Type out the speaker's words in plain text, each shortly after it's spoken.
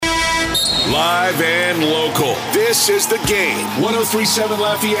Live and local. This is The Game. 103.7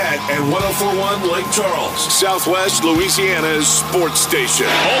 Lafayette and 104.1 Lake Charles. Southwest Louisiana's sports station.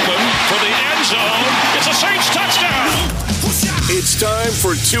 Open for the end zone. It's a Saints touchdown. It's time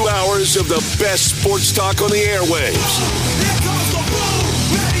for 2 hours of the best sports talk on the airwaves.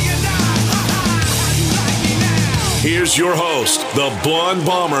 Here's your host, the Blonde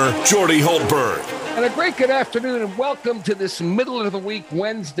Bomber, Jordy Holtberg. And a great good afternoon and welcome to this middle of the week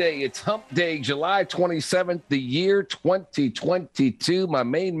Wednesday. It's Hump Day, July 27th, the year 2022. My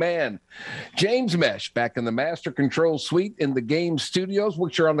main man, James Mesh, back in the Master Control Suite in the Game Studios,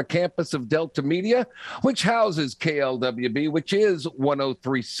 which are on the campus of Delta Media, which houses KLWB, which is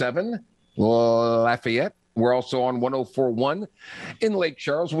 103.7 Lafayette. We're also on 104.1 in Lake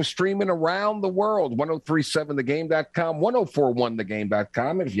Charles. We're streaming around the world, 1037thegame.com,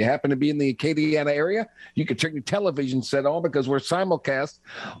 1041thegame.com. And if you happen to be in the Acadiana area, you can turn your television set on because we're simulcast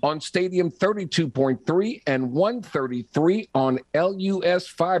on Stadium 32.3 and 133 on LUS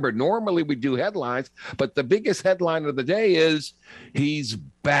Fiber. Normally we do headlines, but the biggest headline of the day is he's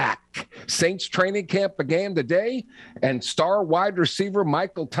back. Saints training camp began today, and star wide receiver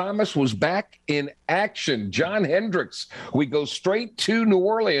Michael Thomas was back in action. John Hendricks, we go straight to New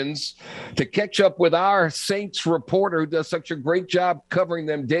Orleans to catch up with our Saints reporter who does such a great job covering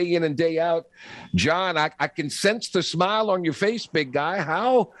them day in and day out. John, I can sense the smile on your face, big guy.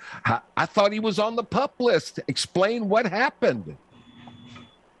 How I thought he was on the PUP list. Explain what happened.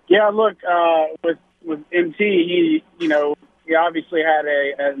 Yeah, look, with MT, he obviously had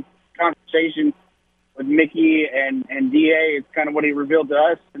a conversation with Mickey and DA. It's kind of what he revealed to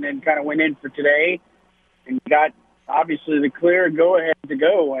us, and then kind of went in for today and got obviously the clear go-ahead to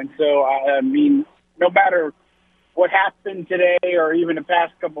go. And so, I mean, no matter what happened today or even the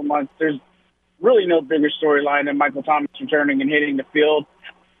past couple months, there's really no bigger storyline than Michael Thomas returning and hitting the field.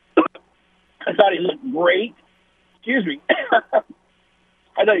 I thought he looked great. Excuse me.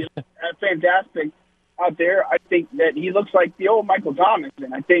 I thought he looked fantastic out there. I think that he looks like the old Michael Thomas,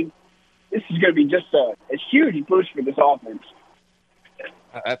 and I think this is going to be just a huge boost for this offense.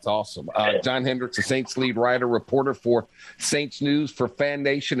 That's awesome. John Hendricks, the Saints lead writer, reporter for Saints News for Fan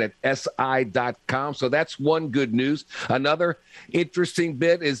Nation at SI.com. So that's one good news. Another interesting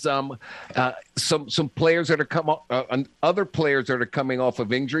bit is some players that are other players that are coming off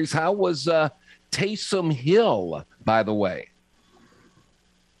of injuries. How was Taysom Hill, by the way?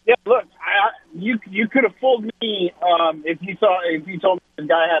 Yeah, look, you could have fooled me if you told me the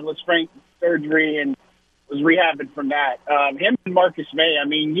guy had Lisfranc surgery and was rehabbing from that. Him and Marcus May, I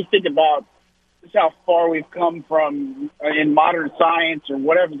mean, you think about just how far we've come from in modern science or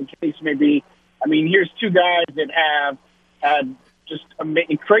whatever the case may be. I mean, here's two guys that have had just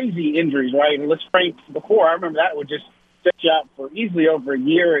crazy injuries, right? And Lisfranc before, I remember that would just set you out for easily over a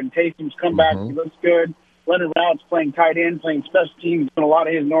year, and Taysom's come back, he looks good. Leonard Rout's playing tight end, playing special teams, doing a lot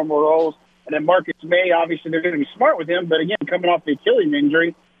of his normal roles. And then Marcus May, obviously, they're going to be smart with him. But, again, coming off the Achilles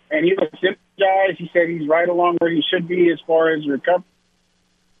injury, and he looks energized. He said he's right along where he should be as far as recovery.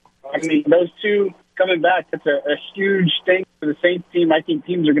 I mean, those two coming back, that's a huge thing for the Saints team. I think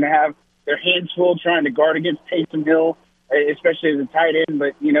teams are going to have their hands full trying to guard against Taysom Hill, especially as a tight end.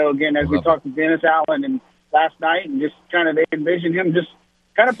 But, again, as we talked to Dennis Allen and last night, and just kind of they envision him just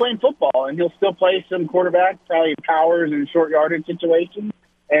kind of playing football, and he'll still play some quarterback, probably powers and short yardage situations.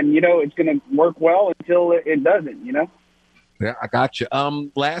 And, it's going to work well until it doesn't, Yeah, I got you.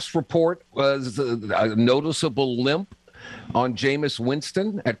 Last report was a noticeable limp on Jameis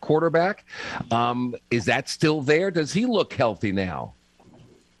Winston at quarterback. Is that still there? Does he look healthy now?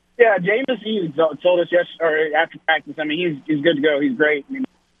 Yeah, Jameis, he told us yesterday, or after practice, I mean, he's good to go. He's great. I mean,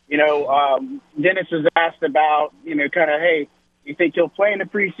 Dennis was asked about, kind of, hey, you think he'll play in the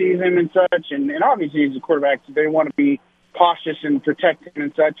preseason and such? And obviously he's a quarterback, so they want to be cautious and protect him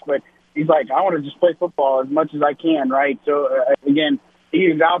and such. But he's like, I want to just play football as much as I can, right? So, again,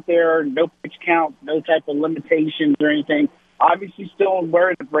 he's out there, no pitch count, no type of limitations or anything. Obviously still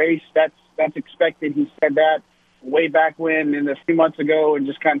wearing the brace. That's expected. He said that way back when, a few months ago, and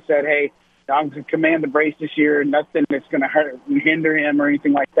just kind of said, hey, I'm going to command the brace this year, nothing that's going to hinder him or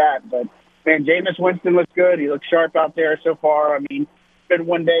anything like that. But, man, Jameis Winston looks good. He looks sharp out there so far. I mean, it's been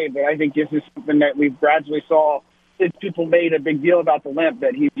one day, but I think this is something that we've gradually saw since people made a big deal about the limp,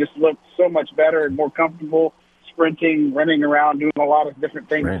 that he just looked so much better and more comfortable sprinting, running around, doing a lot of different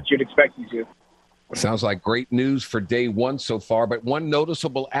things that you'd expect him to. Sounds like great news for day one so far, but one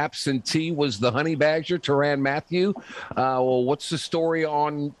noticeable absentee was the Honey Badger, Tyrann Mathieu. Well, what's the story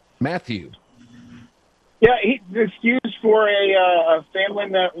on Mathieu? Yeah, he's excused for a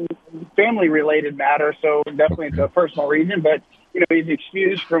family-related matter, so definitely it's a personal reason. But he's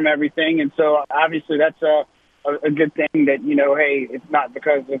excused from everything. And so obviously that's a good thing that, hey, it's not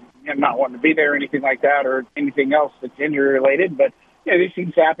because of him not wanting to be there or anything like that or anything else that's injury related. But, these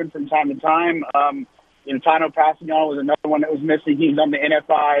things happen from time to time. Tano Passignon was another one that was missing. He's on the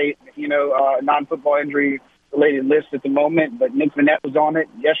NFI, non-football injury related list at the moment, but Nick Vannett was on it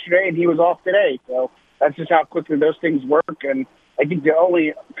yesterday and he was off today. So that's just how quickly those things work. And I think the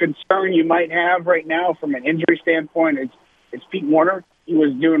only concern you might have right now from an injury standpoint is Pete Warner. He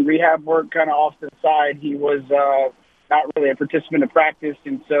was doing rehab work kind of off to the side. He was not really a participant in practice,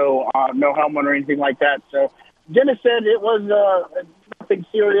 and so no helmet or anything like that. So Dennis said it was nothing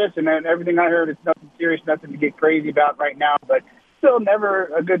serious, and everything I heard, it's nothing serious, nothing to get crazy about right now, but still never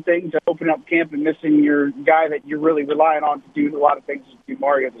a good thing to open up camp and missing your guy that you're really relying on to do a lot of things to do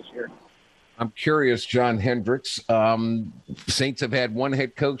Mario this year. I'm curious, John Hendricks. Saints have had one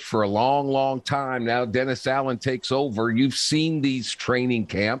head coach for a long, long time. Now Dennis Allen takes over. You've seen these training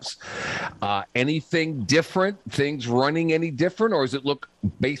camps. Anything different? Things running any different? Or does it look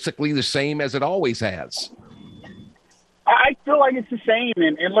basically the same as it always has? I feel like it's the same.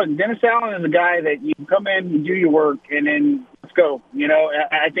 And look, Dennis Allen is a guy that you come in, you do your work, and then let's go.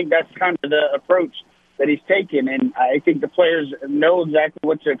 I think that's kind of the approach that he's taken, and I think the players know exactly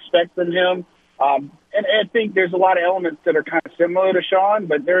what to expect from him. And I think there's a lot of elements that are kind of similar to Sean,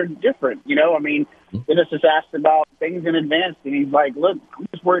 but they're different. Dennis is asked about things in advance, and he's like, look, I'm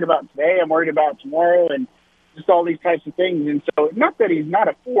just worried about today, I'm worried about tomorrow, and just all these types of things. And so not that he's not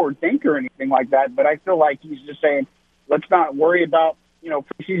a forward thinker or anything like that, but I feel like he's just saying, let's not worry about,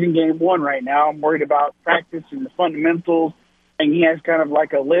 preseason game one right now. I'm worried about practice and the fundamentals. And he has kind of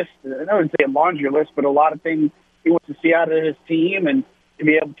like a list, I wouldn't say a laundry list, but a lot of things he wants to see out of his team and to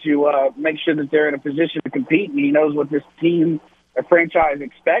be able to make sure that they're in a position to compete. And he knows what this team, a franchise,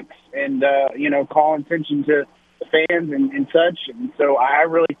 expects and, call attention to the fans and such. And so I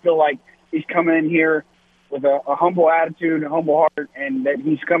really feel like he's coming in here with a humble attitude, a humble heart, and that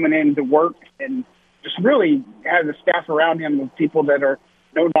he's coming in to work and just really has a staff around him of people that are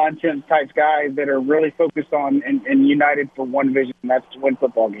no-nonsense type guys that are really focused on and united for one vision, and that's to win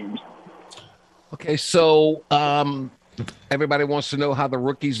football games. Okay, so everybody wants to know how the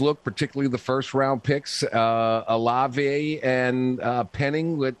rookies look, particularly the first-round picks, Olave and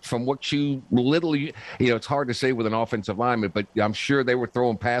Penning. From what it's hard to say with an offensive lineman, but I'm sure they were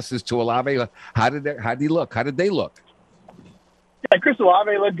throwing passes to Olave. How did he look? How did they look? Yeah, Chris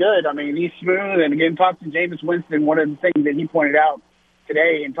Olave looked good. I mean, he's smooth, and again, talking to Jameis Winston, one of the things that he pointed out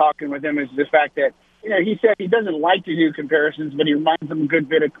today and talking with him is the fact that, he said he doesn't like to do comparisons, but he reminds him a good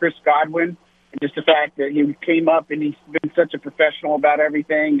bit of Chris Godwin. And just the fact that he came up and he's been such a professional about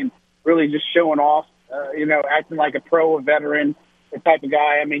everything and really just showing off, acting like a pro, a veteran, the type of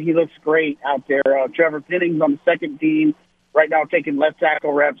guy. I mean, he looks great out there. Trevor Penning's on the second team right now taking left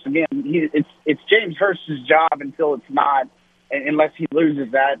tackle reps. Again, it's James Hurst's job until it's not, unless he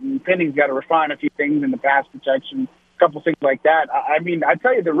loses that. And Penning's got to refine a few things in the pass protection, couple things like that. I mean, I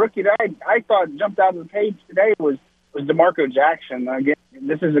tell you, the rookie that I thought jumped out of the page today was DeMarco Jackson. Again,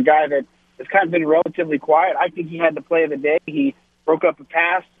 this is a guy that has kind of been relatively quiet. I think he had the play of the day. He broke up a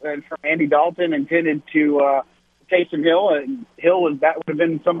pass from Andy Dalton intended to Taysom Hill. And that would have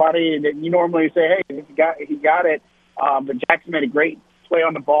been somebody that you normally say, hey, he got it. But Jackson made a great play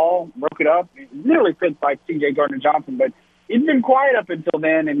on the ball, broke it up, nearly picked by C.J. Gardner-Johnson. But he's been quiet up until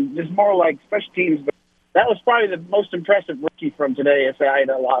then and just more like special teams. But that was probably the most impressive rookie from today, Isaiah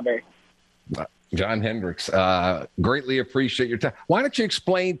Olave. John Hendricks, greatly appreciate your time. Why don't you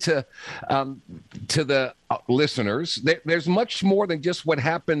explain to the listeners, there's much more than just what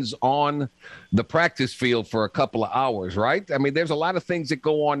happens on the practice field for a couple of hours, right? I mean, there's a lot of things that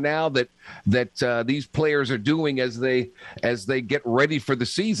go on now that these players are doing as they get ready for the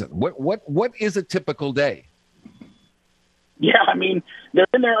season. What is a typical day? Yeah, I mean, they're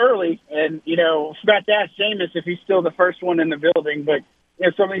in there early, and, forgot to ask Jameis if he's still the first one in the building, but,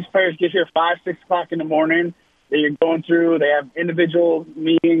 some of these players get here 5, 6 o'clock in the morning. They're going through, they have individual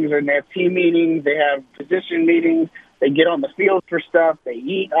meetings, and they have team meetings, they have position meetings, they get on the field for stuff, they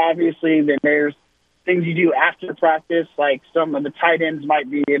eat, obviously, then there's things you do after practice, like some of the tight ends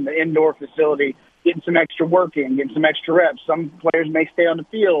might be in the indoor facility, getting some extra work in, getting some extra reps. Some players may stay on the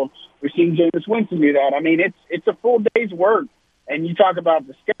field. We've seen Jameis Winston do that. I mean, it's a full day's work. And you talk about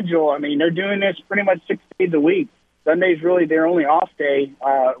the schedule. I mean, they're doing this pretty much 6 days a week. Sunday's really their only off day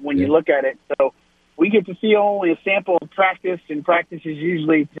when you look at it. So we get to see only a sample of practice, and practice is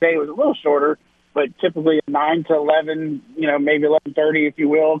usually, today was a little shorter, but typically 9 to 11, maybe 11:30, if you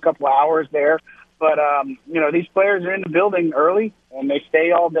will, a couple of hours there. But, these players are in the building early, and they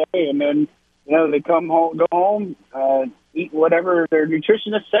stay all day, and then, they come home, go home, eat whatever their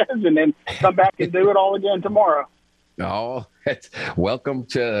nutritionist says, and then come back and do it all again tomorrow. Oh, welcome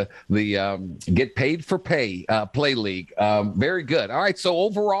to the Get Paid for Pay Play League. Very good. All right. So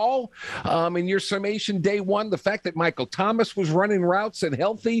overall, in your summation, day one, the fact that Michael Thomas was running routes and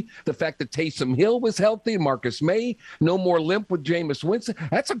healthy, the fact that Taysom Hill was healthy, Marcus May, no more limp with Jameis Winston.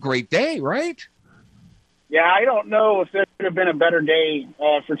 That's a great day, right? Yeah, I don't know if there could have been a better day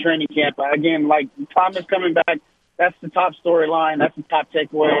for training camp. Again, like Thomas coming back, that's the top storyline. That's the top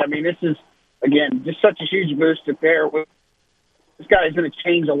takeaway. I mean, this is, again, just such a huge boost to pair with. This guy is going to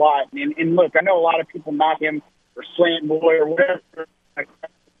change a lot. And look, I know a lot of people mock him for slant boy or whatever.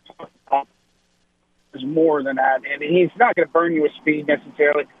 There's more than that. And he's not going to burn you with speed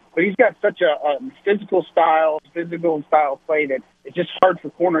necessarily, but he's got such a physical style play that it's just hard for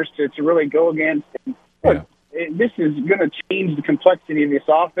corners to really go against. And look, this is going to change the complexity of this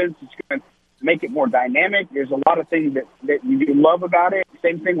offense. It's going to make it more dynamic. There's a lot of things that you do love about it.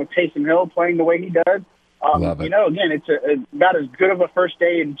 Same thing with Taysom Hill playing the way he does. You know, again, it's about as good of a first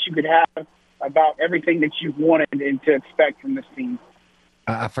day that you could have about everything that you've wanted and to expect from this team.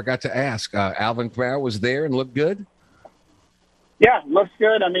 I forgot to ask. Alvin Kamara was there and looked good? Yeah, looks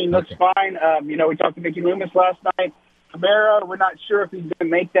good. I mean, looks fine. You know, we talked to Mickey Loomis last night. Kamara, we're not sure if he's going to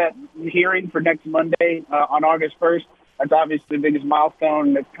make that hearing for next Monday on August 1st. That's obviously the biggest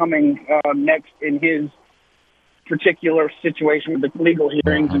milestone that's coming next in his particular situation with the legal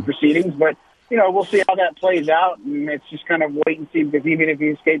hearings and proceedings. But, you know, we'll see how that plays out. And it's just kind of wait and see, because even if he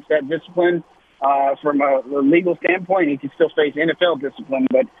escapes that discipline from a legal standpoint, he can still face NFL discipline.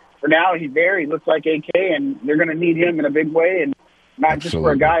 But for now, he's there. He looks like AK, and they're going to need him in a big way. And not just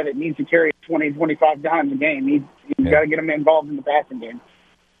for a guy that needs to carry 20, 25 times a game. He's got to get him involved in the passing game.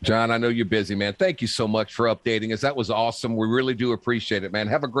 John, I know you're busy, man. Thank you so much for updating us. That was awesome. We really do appreciate it, man.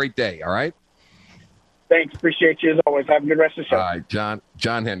 Have a great day, all right? Thanks. Appreciate you as always. Have a good rest of the show. All right,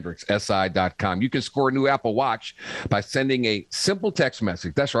 John Hendricks, SI.com. You can score a new Apple Watch by sending a simple text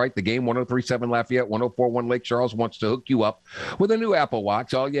message. That's right. The game 1037 Lafayette, 1041 Lake Charles wants to hook you up with a new Apple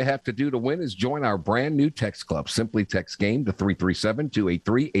Watch. All you have to do to win is join our brand new text club. Simply text GAME to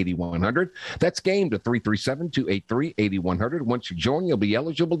 337-283-8100. That's GAME to 337-283-8100. Once you join, you'll be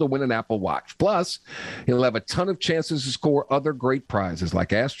eligible to win an Apple Watch. Plus, you'll have a ton of chances to score other great prizes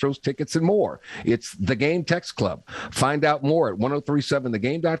like Astros tickets and more. It's the Game Text Club. Find out more at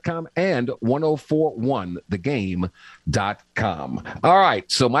 1037thegame.com and 1041thegame.com. All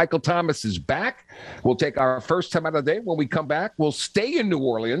right, so Michael Thomas is back. We'll take our first time out of the day. When we come back, we'll stay in New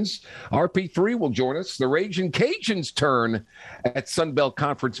Orleans. RP3 will join us. The Ragin' Cajuns' turn at Sunbelt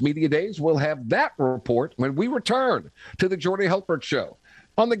Conference Media Days. We'll have that report when we return to the Jordy Hultberg Show.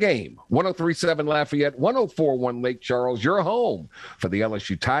 On the game, 1037 Lafayette, 1041 Lake Charles, your home for the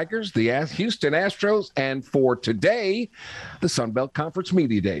LSU Tigers, the Houston Astros, and for today, the Sunbelt Conference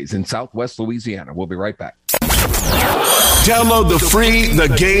Media Days in Southwest Louisiana. We'll be right back. Download the free The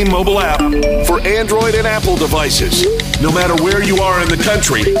Game mobile app for Android and Apple devices. No matter where you are in the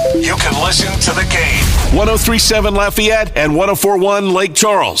country, you can listen to The Game. 1037 Lafayette and 1041 Lake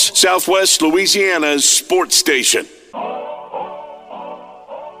Charles, Southwest Louisiana's sports station.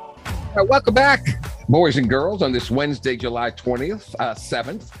 Welcome back, boys and girls, on this Wednesday, July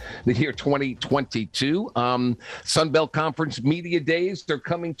 7th, the year 2022. Sunbelt Conference Media Days, they're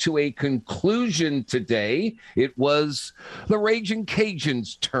coming to a conclusion today. It was the Ragin'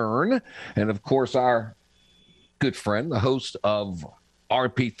 Cajuns' turn. And, of course, our good friend, the host of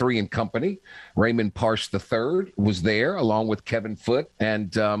RP3 and Company, Raymond Parsh III, was there, along with Kevin Foote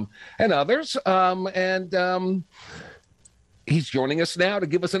and others. He's joining us now to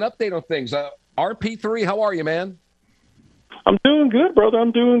give us an update on things. RP3, how are you, man? I'm doing good, brother.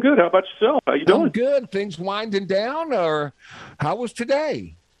 I'm doing good. How about yourself? How you doing? I'm good. Things winding down, or how was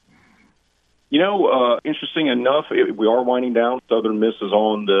today? You know, interesting enough, we are winding down. Southern Miss is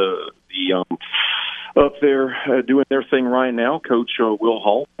on the up there doing their thing right now. Coach Will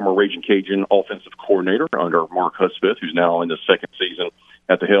Hall, former Ragin' Cajun offensive coordinator under Mark Hudspeth, who's now in the second season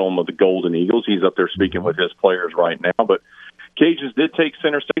at the helm of the Golden Eagles. He's up there speaking with his players right now. But Cajuns did take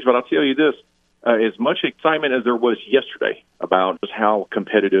center stage, but I'll tell you this, as much excitement as there was yesterday about just how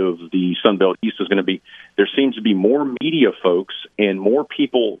competitive the Sun Belt East is going to be, there seems to be more media folks and more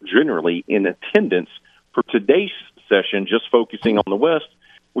people generally in attendance for today's session, just focusing on the West,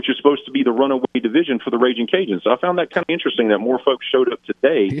 which is supposed to be the runaway division for the Ragin' Cajuns. So I found that kind of interesting that more folks showed up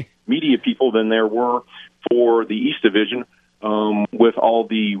today, media people, than there were for the East Division, with all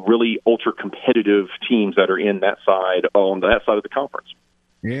the really ultra-competitive teams that are in that side, on that side of the conference.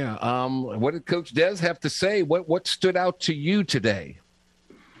 Yeah. What did Coach Des have to say? What stood out to you today?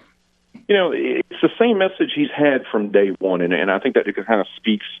 It's the same message he's had from day one, and I think that it kind of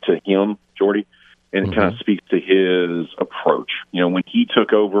speaks to him, Jordy, and it kind of speaks to his approach. When he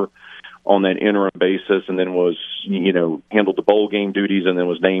took over on that interim basis and then was, handled the bowl game duties and then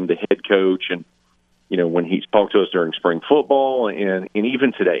was named the head coach, and, when he talked to us during spring football and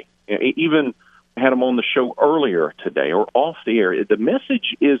even today, even had him on the show earlier today or off the air, the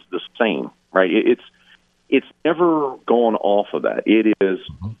message is the same, right? It's never gone off of that. It is,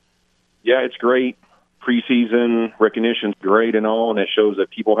 it's great. Preseason recognition's great and all, and it shows that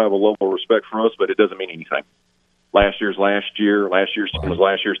people have a level of respect for us, but it doesn't mean anything. Last year's team was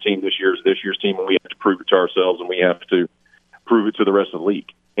last year's team, this year's team, and we have to prove it to ourselves, and we have to prove it to the rest of the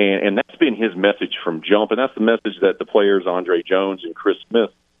league. And that's been his message from jump, and that's the message that the players, Andre Jones and Chris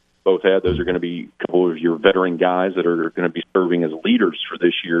Smith, both had. Those are going to be a couple of your veteran guys that are going to be serving as leaders for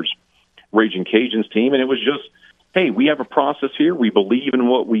this year's Raging Cajuns team. And it was just, hey, we have a process here. We believe in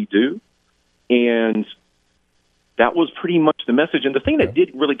what we do. And that was pretty much the message. And the thing that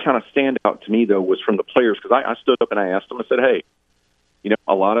did really kind of stand out to me, though, was from the players, because I stood up and I asked them, I said, hey,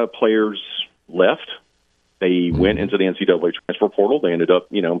 a lot of players left. They went into the NCAA transfer portal. They ended up,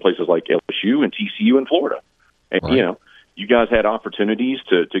 in places like LSU and TCU in Florida. And, you guys had opportunities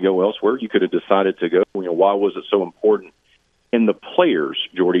to go elsewhere. You could have decided to go. Why was it so important? And the players,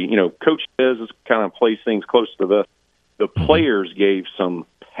 Jordy, Coach Des kind of plays things close to the vest. The players gave some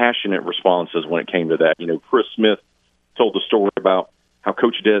passionate responses when it came to that. Chris Smith told the story about how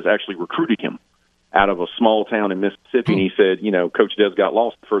Coach Des actually recruited him out of a small town in Mississippi, and he said, Coach Des got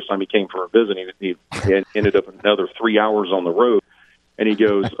lost the first time he came for a visit. He ended up another 3 hours on the road, and he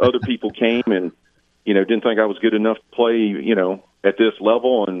goes, other people came and didn't think I was good enough to play, at this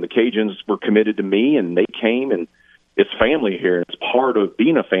level, and the Cajuns were committed to me, and they came, and it's family here. It's part of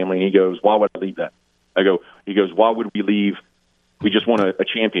being a family. And he goes, why would I leave that? He goes, why would we leave? We just won a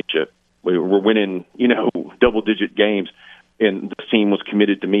championship. We're winning, double-digit games, and this team was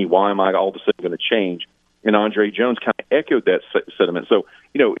committed to me. Why am I all of a sudden going to change? And Andre Jones kind of echoed that sentiment. So,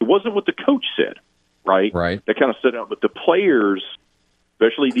 it wasn't what the coach said, right? Right. That kind of stood out. But the players,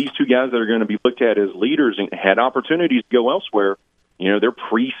 especially these two guys that are going to be looked at as leaders and had opportunities to go elsewhere, they're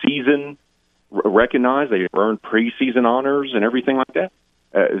preseason recognized. They earned preseason honors and everything like that.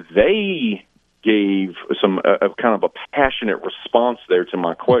 They gave some kind of a passionate response there to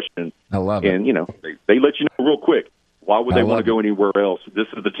my question. I love it. And, they let you know real quick, why would they want to go anywhere else? This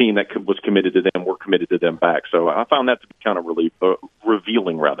is the team that was committed to them. We're committed to them back. So I found that to be kind of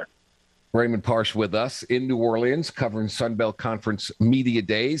revealing, rather. Raymond Parsh with us in New Orleans covering Sun Belt Conference Media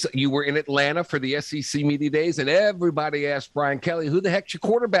Days. You were in Atlanta for the SEC Media Days, and everybody asked Brian Kelly, who the heck's your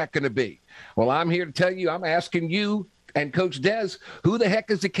quarterback going to be? Well, I'm here to tell you, I'm asking you and Coach Des, who the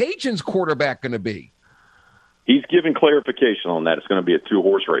heck is the Cajuns quarterback going to be? He's giving clarification on that. It's going to be a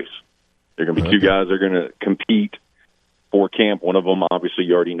two-horse race. There are going to be two guys that are going to compete for camp. One of them, obviously,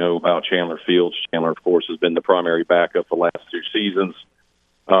 you already know about, Chandler Fields. Chandler, of course, has been the primary backup the last 2 seasons.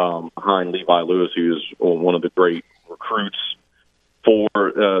 Behind Levi Lewis, who's one of the great recruits for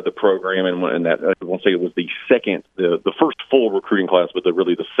the program, and that I won't say it was the first full recruiting class, but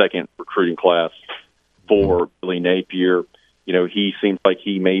really the second recruiting class for Billy Napier. He seems like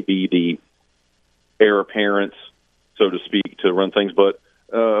he may be the heir apparent, so to speak, to run things. But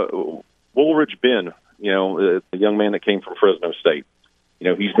Woolridge Ben, the young man that came from Fresno State.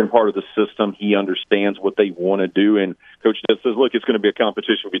 He's been part of the system. He understands what they want to do. And Coach Des says, look, it's going to be a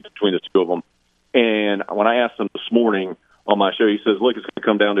competition between the two of them. And when I asked him this morning on my show, he says, look, it's going to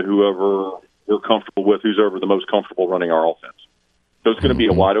come down to whoever we're comfortable with, who's ever the most comfortable running our offense. So it's going to be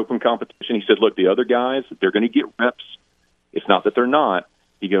a wide-open competition. He said, look, the other guys, they're going to get reps. It's not that they're not.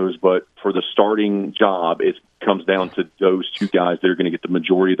 He goes, but for the starting job, it comes down to those two guys that are going to get the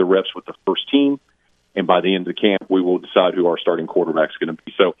majority of the reps with the first team. And by the end of the camp, we will decide who our starting quarterback is going to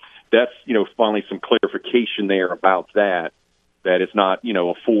be. So that's, finally some clarification there about that it's not,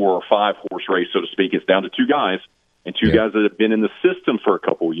 a 4 or 5 horse race, so to speak. It's down to two guys, and two guys that have been in the system for a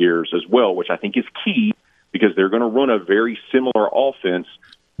couple of years as well, which I think is key because they're going to run a very similar offense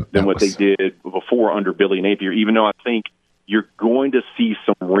than what they did before under Billy Napier, even though I think you're going to see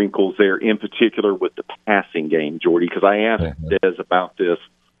some wrinkles there, in particular with the passing game, Jordy, because I asked Des about this.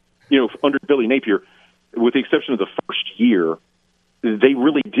 Under Billy Napier, with the exception of the first year, they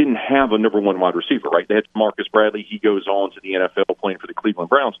really didn't have a number one wide receiver, right? They had Marcus Bradley. He goes on to the NFL playing for the Cleveland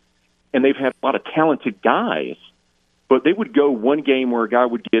Browns. And they've had a lot of talented guys, but they would go one game where a guy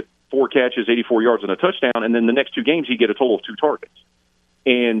would get 4 catches, 84 yards, and a touchdown, and then the next 2 games he'd get a total of 2 targets.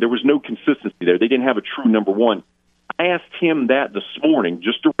 And there was no consistency there. They didn't have a true number one. asked him that this morning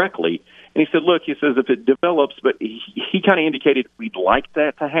just directly, and he said, look, he says if it develops, but he kind of indicated we'd like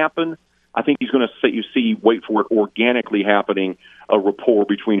that to happen. I think he's going to wait for it organically happening, a rapport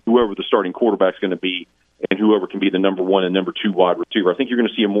between whoever the starting quarterback is going to be and whoever can be the number one and number two wide receiver. I think you're going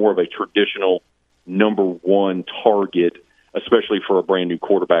to see more of a traditional number one target, especially for a brand new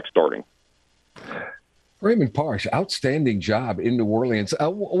quarterback starting. Raymond Parsh, outstanding job in New Orleans.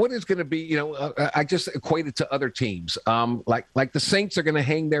 What is going to be, I just equated to other teams. Like the Saints are going to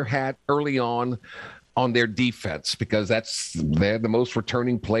hang their hat early on their defense because they're the most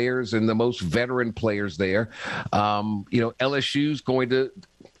returning players and the most veteran players there. LSU's going to,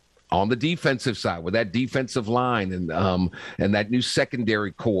 on the defensive side with that defensive line and that new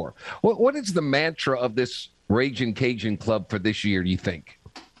secondary core. What is the mantra of this Ragin' Cajun club for this year, do you think?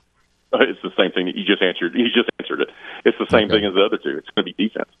 It's the same thing that you just answered. You just answered it. It's the same thing as the other two. It's going to be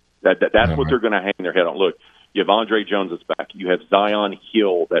defense. That's what they're going to hang their head on. Look, you have Andre Jones that's back. You have Zion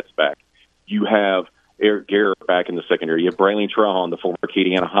Hill that's back. You have Eric Garrett back in the secondary. You have Braylon Trahan, the former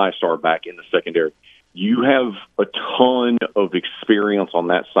Acadiana High star, back in the secondary. You have a ton of experience on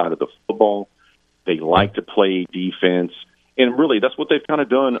that side of the football. They like to play defense. And really, that's what they've kind of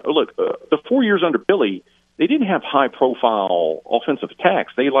done. Look, the 4 years under Billy, they didn't have high-profile offensive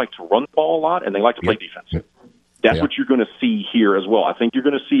attacks. They like to run the ball a lot, and they like to play defense. That's what you're going to see here as well. I think you're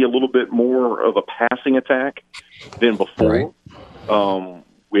going to see a little bit more of a passing attack than before,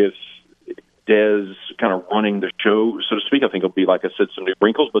 with Dez kind of running the show, so to speak. I think it'll be, like I said, some new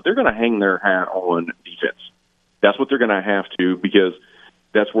wrinkles, but they're going to hang their hat on defense. That's what they're going to have to, because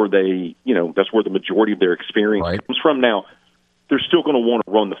that's where that's where the majority of their experience comes from. Now, they're still going to want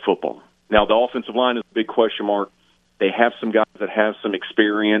to run the football. Now, the offensive line is a big question mark. They have some guys that have some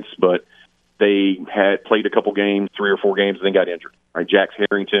experience, but they had played a couple games, 3 or 4 games, and then got injured. Right, Jax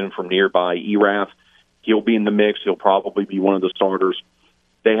Harrington from nearby Erath, he'll be in the mix. He'll probably be one of the starters.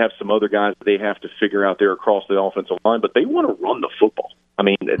 They have some other guys that they have to figure out there across the offensive line, but they want to run the football. I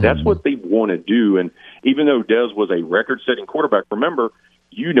mean, that's what they want to do. And even though Dez was a record-setting quarterback, remember,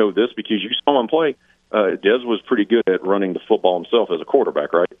 you know this because you saw him play, Dez was pretty good at running the football himself as a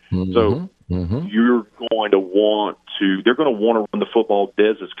quarterback, right? So you're going to want to – they're going to want to run the football.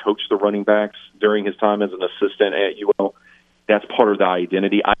 Dez has coached the running backs during his time as an assistant at UL. That's part of the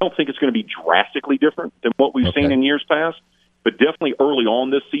identity. I don't think it's going to be drastically different than what we've seen in years past, but definitely early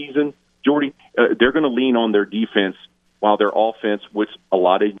on this season, Jordy, they're going to lean on their defense while their offense, with a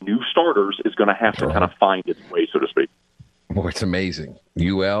lot of new starters, is going to have to kind of find its way, so to speak. Boy, it's amazing.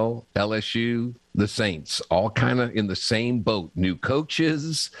 UL, LSU, the Saints, all kind of in the same boat. New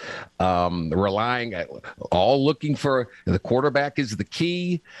coaches, all looking for the quarterback is the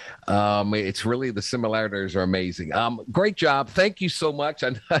key. It's really, the similarities are amazing. Great job. Thank you so much.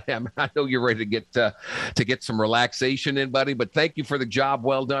 I know you're ready to get some relaxation in, buddy, but thank you for the job.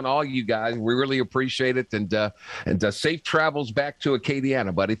 Well done, all you guys. We really appreciate it. And safe travels back to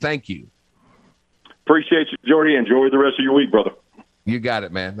Acadiana, buddy. Thank you. Appreciate you, Jordy. Enjoy the rest of your week, brother. You got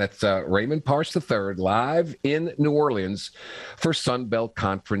it, man. That's Raymond Parsh III live in New Orleans for Sunbelt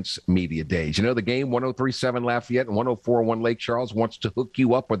Conference Media Days. You know, the game, 103.7 Lafayette and 104.1 Lake Charles wants to hook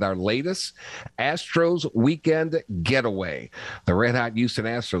you up with our latest Astros weekend getaway. The red-hot Houston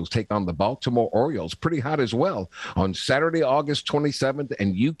Astros take on the Baltimore Orioles, pretty hot as well, on Saturday, August 27th,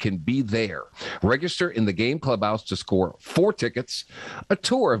 and you can be there. Register in the game clubhouse to score 4 tickets, a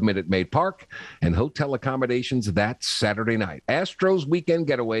tour of Minute Maid Park, and hotel accommodations that Saturday night. Astros weekend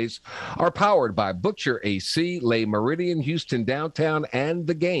getaways are powered by Butcher AC, Le Meridian, Houston Downtown, and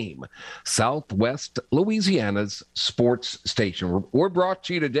The Game, Southwest Louisiana's sports station. We're brought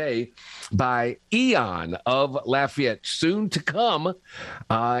to you today by Eon of Lafayette. Soon to come,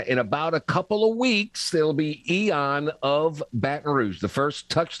 in about a couple of weeks, there'll be Eon of Baton Rouge, the first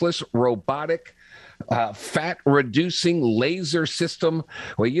touchless robotic fat-reducing laser system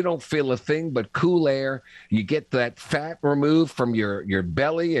where you don't feel a thing but cool air. You get that fat removed from your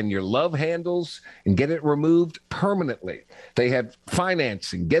belly and your love handles and get it removed permanently. They have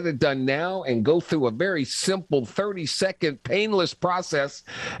financing. Get it done now and go through a very simple 30-second painless process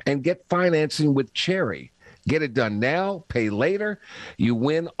and get financing with Cherry. Get it done now, pay later. You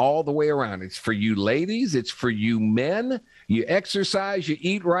win all the way around. It's for you ladies. It's for you men. You exercise, you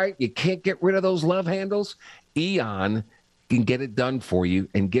eat right. You can't get rid of those love handles. Eon can get it done for you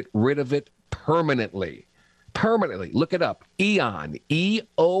and get rid of it permanently. Permanently. Look it up. Eon,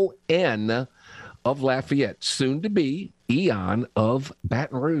 E-O-N of Lafayette. Soon to be Eon of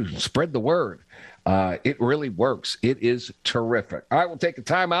Baton Rouge. Spread the word. It really works. It is terrific. All right, we'll take a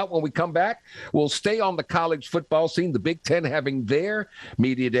timeout. When we come back, we'll stay on the college football scene. The Big Ten having their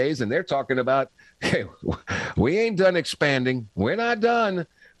media days, and they're talking about, hey, we ain't done expanding. We're not done.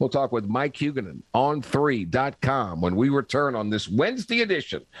 We'll talk with Mike Huguenin on 3.com when we return on this Wednesday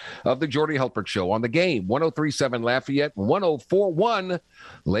edition of the Jordy Hultberg Show on the Game, 103.7 Lafayette, 104.1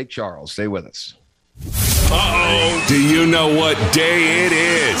 Lake Charles. Stay with us. Uh-oh. Do you know what day it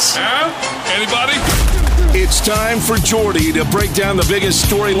is? Anybody? It's time for Jordy to break down the biggest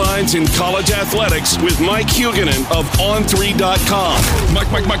storylines in college athletics with Mike Huguenin of On3.com.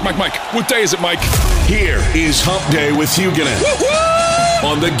 Mike. What day is it, Mike? Here is Hump Day with Huguenin.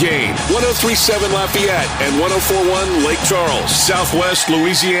 On the Game, 103.7 Lafayette and 104.1 Lake Charles, Southwest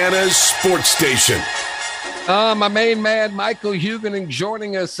Louisiana's sports station. My main man, Michael Huguenin,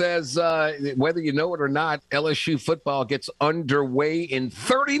 joining us as, whether you know it or not, LSU football gets underway in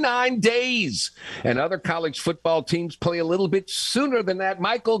 39 days. And other college football teams play a little bit sooner than that.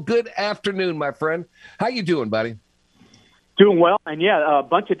 Michael, good afternoon, my friend. How you doing, buddy? Doing well. And, yeah, a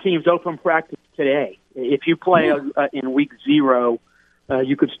bunch of teams open practice today. If you play in week 0,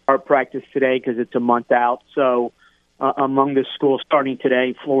 you could start practice today because it's a month out. So among the schools starting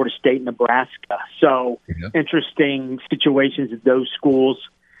today, Florida State, Nebraska. So interesting situations at those schools.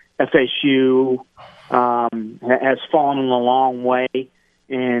 FSU has fallen a long way,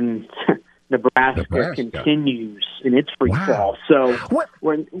 and Nebraska continues in its free fall. So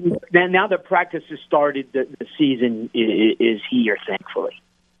now that practice has started, the season is here, thankfully.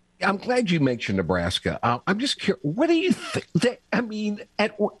 I'm glad you mentioned Nebraska. I'm just curious. What do you think?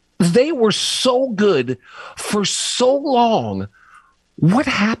 They were so good for so long. What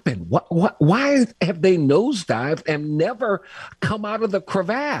happened? Why have they nosedived and never come out of the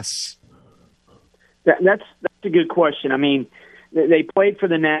crevasse? That's a good question. I mean, they played for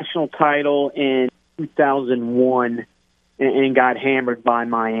the national title in 2001 and got hammered by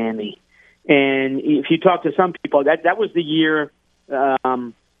Miami. And if you talk to some people, that was the year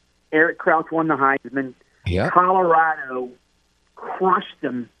Eric Crouch won the Heisman. Yeah. Colorado crushed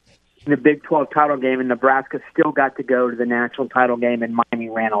them in the Big 12 title game, and Nebraska still got to go to the national title game, and Miami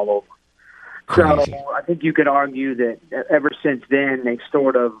ran all over. Crazy. So I think you could argue that ever since then, they've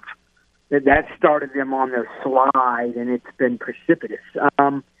sort of that started them on their slide, and it's been precipitous.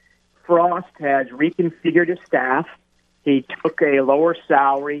 Frost has reconfigured his staff. He took a lower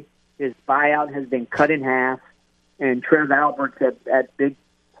salary. His buyout has been cut in half, and Trev Alberts at Big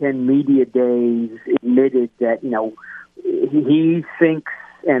Ten Media Days admitted that, he thinks,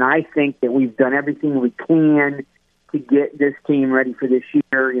 and I think, that we've done everything we can to get this team ready for this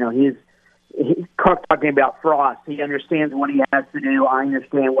year. He's talking about Frost. He understands what he has to do. I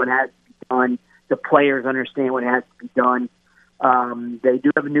understand what has to be done. The players understand what has to be done. They do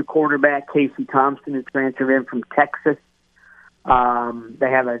have a new quarterback, Casey Thompson, who transferred in from Texas.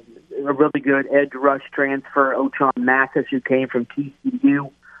 They have a really good edge rush transfer, Ochon Mathis, who came from TCU.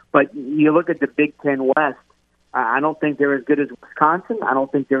 But you look at the Big Ten West, I don't think they're as good as Wisconsin. I don't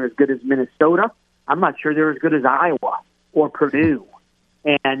think they're as good as Minnesota. I'm not sure they're as good as Iowa or Purdue.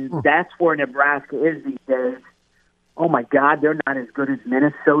 And that's where Nebraska is these days. Oh, my God, they're not as good as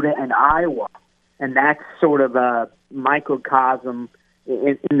Minnesota and Iowa. And that's sort of a microcosm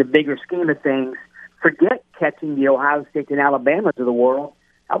in the bigger scheme of things. Forget catching the Ohio State and Alabamas of the world.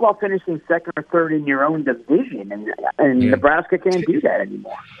 How about finishing second or third in your own division? And Nebraska can't do that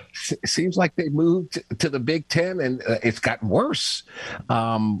anymore. Seems like they moved to the Big Ten, and it's gotten worse.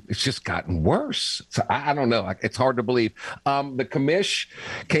 It's just gotten worse. So I don't know. It's hard to believe. The commish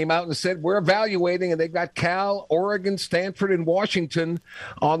came out and said, we're evaluating, and they've got Cal, Oregon, Stanford, and Washington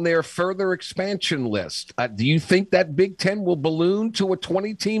on their further expansion list. Do you think that Big Ten will balloon to a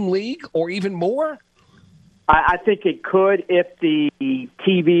 20-team league or even more? I think it could if the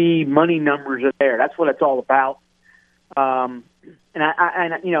TV money numbers are there. That's what it's all about. And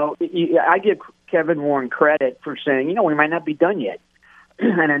I give Kevin Warren credit for saying, we might not be done yet.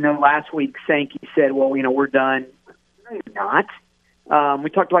 And I know last week Sankey said, well, we're done. No, you're not. We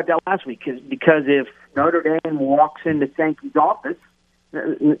talked about that last week because if Notre Dame walks into Sankey's office,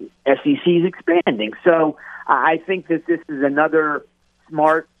 SEC is expanding. So I think that this is another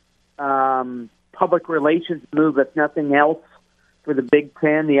smart public relations move, if nothing else, for the Big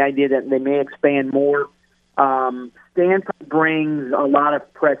Ten, the idea that they may expand more. Stanford brings a lot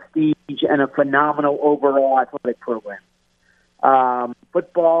of prestige and a phenomenal overall athletic program.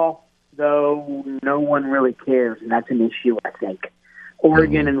 Football, though, no one really cares, and that's an issue, I think.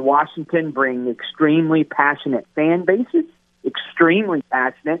 Oregon and Washington bring extremely passionate fan bases, extremely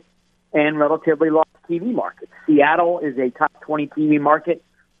passionate, and relatively large TV markets. Seattle is a top 20 TV market.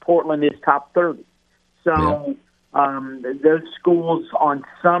 Portland is top 30. So those schools, on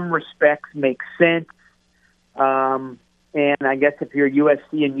some respects, make sense. And I guess if you're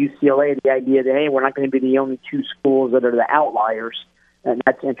USC and UCLA, the idea that, hey, we're not going to be the only two schools that are the outliers, and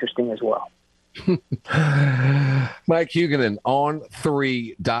that's interesting as well. Mike Huguenin,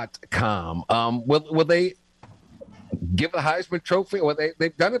 On3.com. Will they give a Heisman Trophy? Well,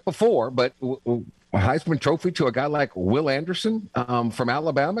 they've done it before, but a Heisman Trophy to a guy like Will Anderson from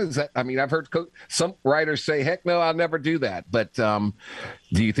Alabama? Is that? I mean, I've heard some writers say, heck no, I'll never do that. But do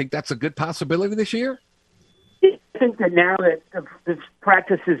you think that's a good possibility this year? I think that now that the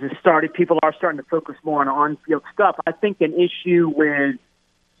practices have started, people are starting to focus more on on-field stuff. I think an issue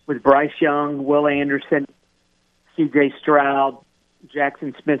with Bryce Young, Will Anderson, C.J. Stroud,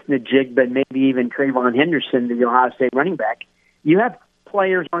 Jackson Smith-Njigba, and maybe even Trayvon Henderson, the Ohio State running back, you have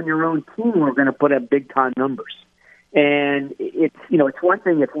players on your own team who are going to put up big-time numbers. And it's one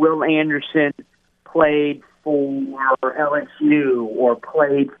thing if Will Anderson played for LSU or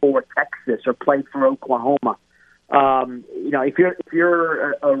played for Texas or played for Oklahoma. If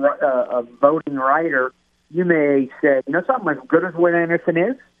you're a voting writer, you may say, something, as good as Will Anderson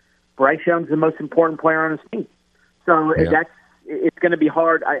is, Bryce Young's the most important player on his team. So it's going to be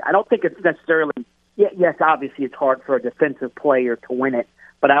hard. I don't think it's necessarily, yes, obviously it's hard for a defensive player to win it,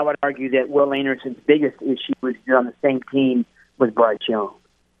 but I would argue that Will Anderson's biggest issue is you're on the same team with Bryce Young.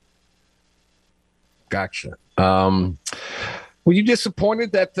 Gotcha. Were you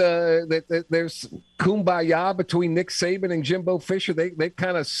disappointed that there's kumbaya between Nick Saban and Jimbo Fisher? They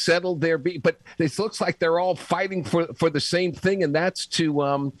kind of settled their beat, but it looks like they're all fighting for the same thing, and that's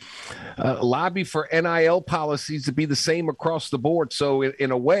to lobby for NIL policies to be the same across the board. So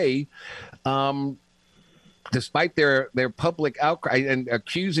in a way, despite their public outcry and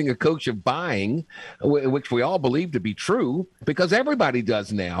accusing a coach of buying, which we all believe to be true, because everybody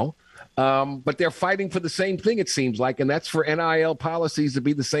does now. But they're fighting for the same thing, it seems like, and that's for NIL policies to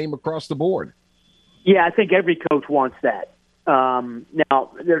be the same across the board. Yeah, I think every coach wants that.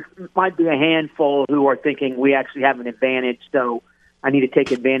 Now, there might be a handful who are thinking we actually have an advantage, so I need to take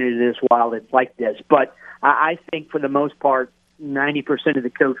advantage of this while it's like this. But I think for the most part, 90% of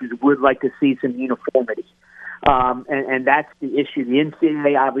the coaches would like to see some uniformity. And that's the issue. The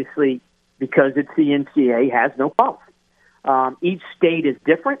NCAA, obviously, because it's the NCAA, has no policy. Each state is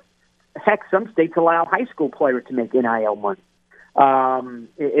different. Heck, some states allow high school players to make NIL money.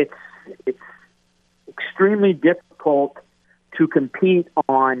 It's extremely difficult to compete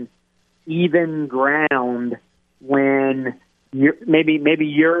on even ground when maybe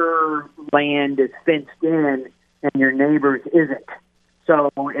your land is fenced in and your neighbor's isn't.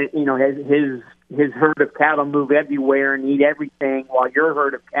 So his herd of cattle move everywhere and eat everything, while your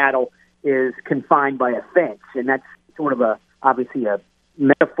herd of cattle is confined by a fence, and that's sort of obviously a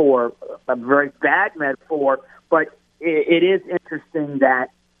metaphor, a very bad metaphor, but it is interesting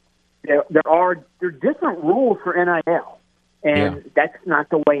that there are different rules for NIL, and that's not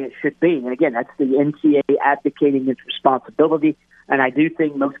the way it should be. And again, that's the NCAA abdicating its responsibility. And I do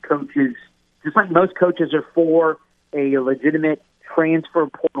think most coaches, just like most coaches are for a legitimate transfer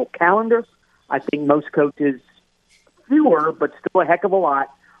portal calendar, I think most coaches, fewer but still a heck of a lot,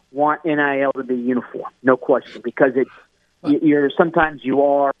 want NIL to be uniform, no question, because you're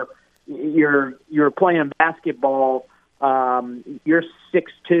playing basketball. You're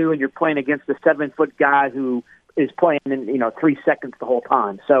 6'2" and you're playing against a 7-foot guy who is playing in 3 seconds the whole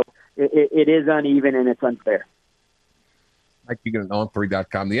time. So it is uneven and it's unfair. Like you get on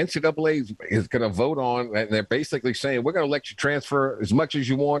On3.com. The NCAA is going to vote on, and they're basically saying we're going to let you transfer as much as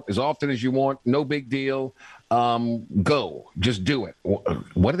you want, as often as you want. No big deal. Go, just do it.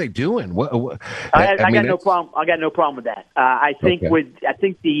 What are they doing? I got no problem. I got no problem with that. I think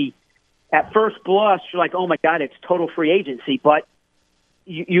at first blush, you're like, oh my God, it's total free agency. But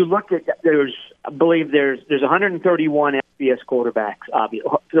you look at there's 131 FBS quarterbacks.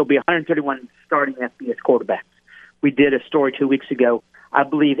 There'll be 131 starting FBS quarterbacks. We did a story 2 weeks ago. I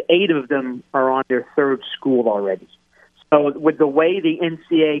believe 8 of them are on their third school already. So with the way the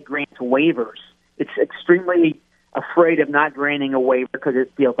NCAA grants waivers, it's extremely afraid of not granting a waiver because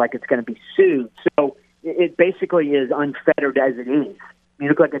it feels like it's going to be sued. So it basically is unfettered as it is. You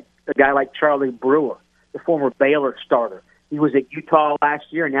look like a guy like Charlie Brewer, the former Baylor starter. He was at Utah last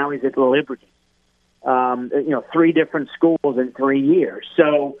year, and now he's at Liberty. 3 different schools in 3 years.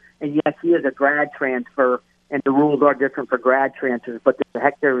 So, and yes, he is a grad transfer, and the rules are different for grad transfers, but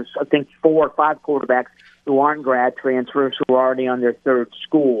there's I think 4 or 5 quarterbacks who aren't grad transfers who are already on their third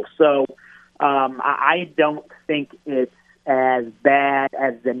school. So I don't think it's as bad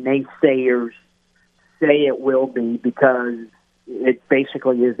as the naysayers say it will be, because it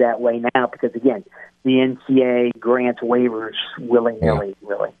basically is that way now because, again, the NCAA grants waivers willy-nilly,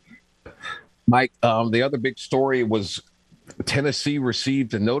 really. Mike, the other big story was Tennessee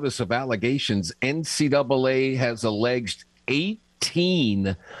received a notice of allegations. NCAA has alleged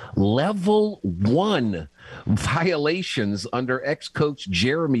 18 level 1 violations under ex-coach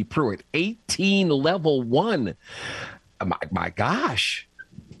Jeremy Pruitt. 18 level 1. My gosh,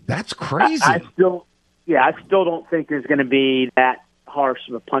 that's crazy. I still don't think there's going to be that harsh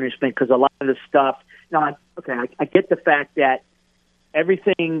of a punishment because a lot of the stuff. Now, I get the fact that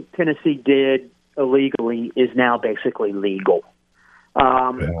everything Tennessee did illegally is now basically legal.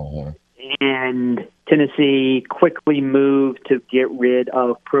 And Tennessee quickly moved to get rid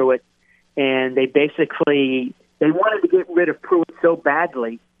of Pruitt, and they wanted to get rid of Pruitt so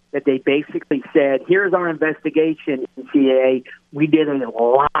badly that they basically said, here's our investigation, NCAA. We did a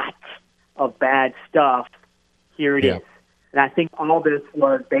lot of bad stuff. Here it is. And I think all this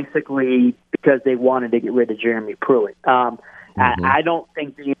was basically because they wanted to get rid of Jeremy Pruitt. I don't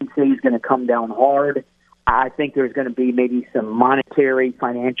think the NCAA is going to come down hard. I think there's going to be maybe some monetary,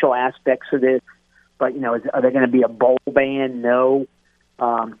 financial aspects of this. But, are there going to be a bowl ban? No.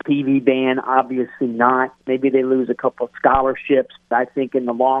 TV ban? Obviously not. Maybe they lose a couple of scholarships. But I think in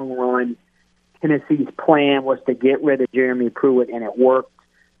the long run, Tennessee's plan was to get rid of Jeremy Pruitt, and it worked.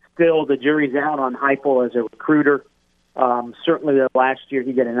 Still, the jury's out on Heupel as a recruiter. Certainly, last year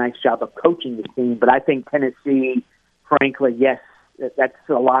he did a nice job of coaching the team. But I think Tennessee, frankly, yes, that's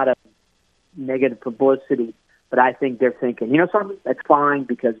a lot of negative publicity. But I think they're thinking, something? That's fine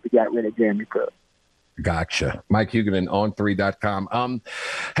because we got rid of Jeremy Pruitt. Gotcha. Mike Huguenin, On3.com.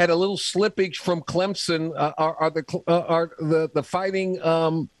 Had a little slippage from Clemson. Are the Fighting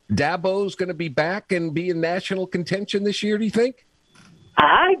Dabos going to be back and be in national contention this year, do you think?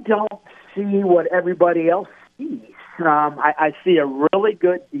 I don't see what everybody else sees. I see a really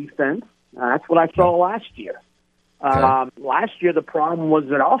good defense. That's what I saw last year. Last year, the problem was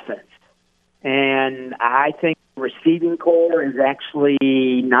an offense. And I think the receiving core is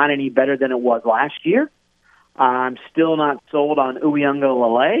actually not any better than it was last year. I'm still not sold on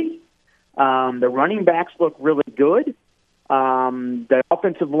Uyunglele. The running backs look really good. The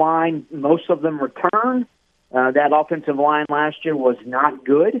offensive line, most of them return. That offensive line last year was not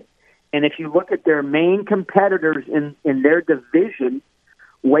good. And if you look at their main competitors in their division,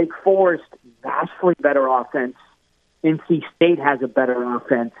 Wake Forest, vastly better offense. NC State has a better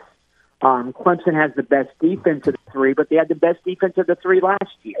offense. Clemson has the best defense of the three, but they had the best defense of the three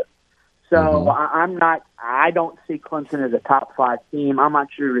last year. So I don't see Clemson as a top 5 team. I'm not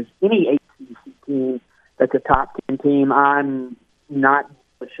sure there's any ACC team that's a top 10 team. I'm not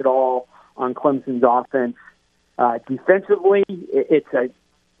bullish at all on Clemson's offense. Defensively, it's a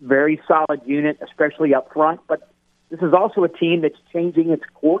very solid unit, especially up front, but this is also a team that's changing its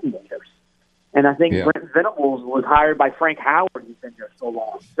coordinators. And I think Brent Venables was hired by Frank Howard, who's been there so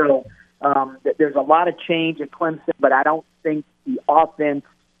long. So there's a lot of change at Clemson, but I don't think the offense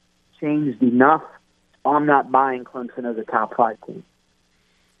changed enough. I'm not buying Clemson as a top 5 team.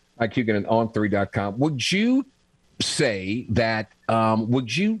 Mike Huguenin, On3.com. Would you say that,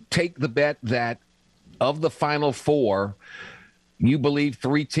 would you take the bet that of the Final Four, you believe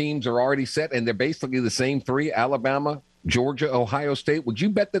 3 teams are already set and they're basically the same 3, Alabama, Georgia, Ohio State? Would you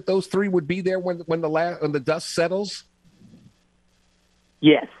bet that those 3 would be there when the dust settles?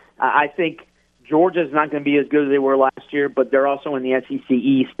 Yes. I think Georgia's not going to be as good as they were last year, but they're also in the SEC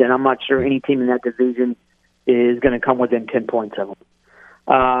East, and I'm not sure any team in that division is going to come within 10 points of them.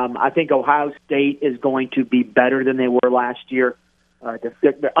 I think Ohio State is going to be better than they were last year.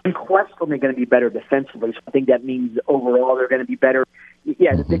 They're unquestionably going to be better defensively, so I think that means overall they're going to be better.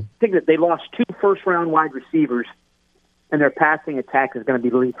 Yeah, the thing that they lost 2 first-round wide receivers, and their passing attack is going to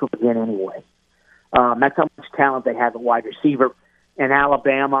be lethal again anyway. That's how much talent they have at wide receiver. And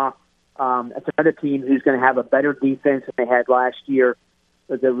Alabama, that's another team who's going to have a better defense than they had last year.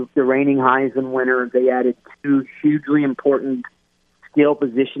 The reigning Heisman winner, they added 2 hugely important skill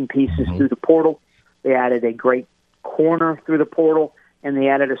position pieces through the portal. They added a great corner through the portal, and they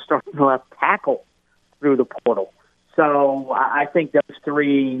added a starting left tackle through the portal. So I think those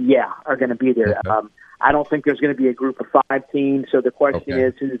 3, are going to be there. I don't think there's going to be a group of 5 teams. So the question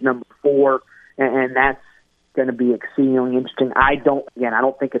is who's number 4, and that's going to be exceedingly interesting. I don't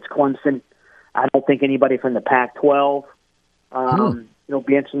think it's Clemson. I don't think anybody from the Pac-12. It'll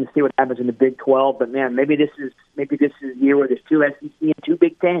be interesting to see what happens in the Big 12. But man, maybe this is the year where there's 2 SEC and 2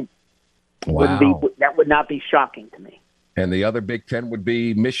 Big 10. Wow. That would not be shocking to me. And the other Big 10 would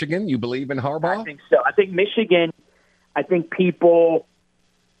be Michigan. You believe in Harbaugh? I think so. I think Michigan. I think people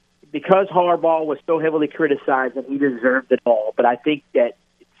because Harbaugh was so heavily criticized and he deserved it all, but I think that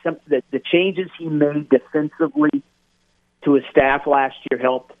the changes he made defensively to his staff last year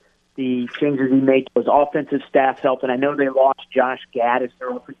helped. The changes he made to his offensive staff helped, and I know they lost Josh Gaddis, their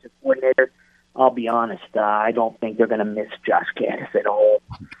offensive coordinator. I'll be honest, I don't think they're going to miss Josh Gaddis at all.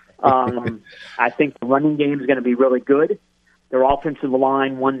 I think the running game is going to be really good. Their offensive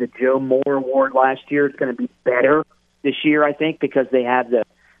line won the Joe Moore Award last year. It's going to be better this year, I think, because they have the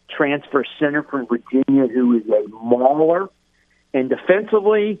transfer center from Virginia who is a mauler. And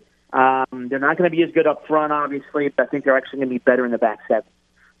defensively, they're not going to be as good up front, obviously, but I think they're actually going to be better in the back seven.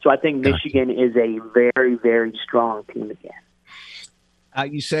 So I think Michigan is a very, very strong team again.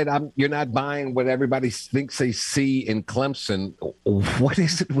 You said you're not buying what everybody thinks they see in Clemson. What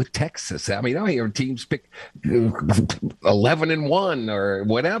is it with Texas? I mean, I hear teams pick 11-1 or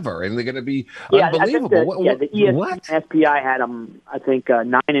whatever, and they're going to be unbelievable. The ESPN SPI had them, I think,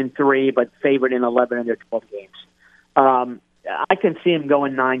 9-3, but favored in 11 of their 12 games. I can see them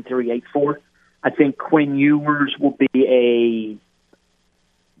going 9-3, 8-4. I think Quinn Ewers will be a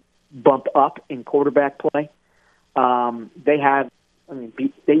bump up in quarterback play. They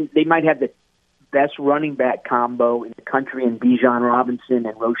might have the best running back combo in the country in Bijan Robinson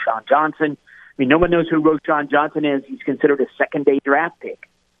and Roschon Johnson. I mean, no one knows who Roschon Johnson is. He's considered a second-day draft pick.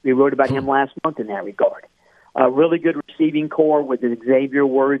 We wrote about him last month in that regard. A really good receiving core with Xavier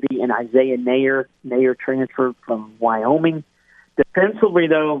Worthy and Isaiah Nair. Nair transferred from Wyoming. Defensively,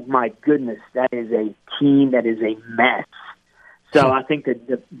 though, my goodness, that is a team that is a mess. So I think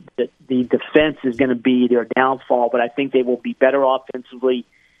that the defense is going to be their downfall, but I think they will be better offensively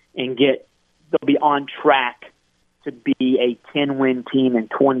and they'll be on track to be a 10-win team in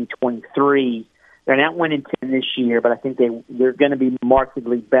 2023. They're not winning 10 this year, but I think they're going to be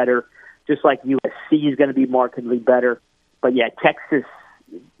markedly better, just like USC is going to be markedly better. But Texas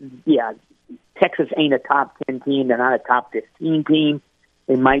ain't a top 10 team. They're not a top 15 team.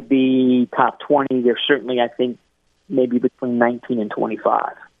 They might be top 20. They're certainly, I think, maybe between 19 and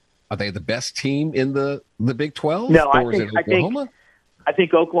 25. Are they the best team in the Big 12? No, or is it Oklahoma? I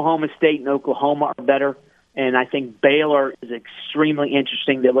think Oklahoma State and Oklahoma are better, and I think Baylor is extremely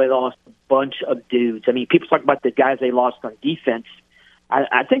interesting. They lost a bunch of dudes. I mean, people talk about the guys they lost on defense.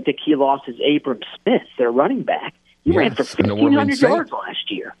 I think the key loss is Abram Smith, their running back. He ran for 1,500 yards last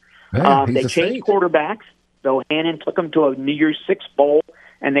year. Yeah, they changed quarterbacks. So Hannon took him to a New Year's Six bowl,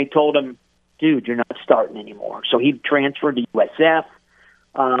 and they told him, dude, you're not starting anymore. So he transferred to USF.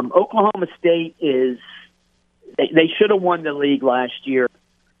 Oklahoma State they should have won the league last year.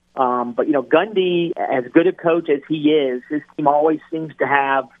 But, Gundy, as good a coach as he is, his team always seems to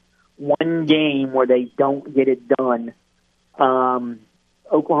have one game where they don't get it done.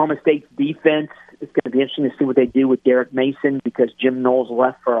 Oklahoma State's defense, it's going to be interesting to see what they do with Derek Mason because Jim Knowles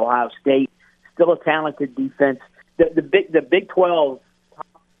left for Ohio State. Still a talented defense. The Big 12,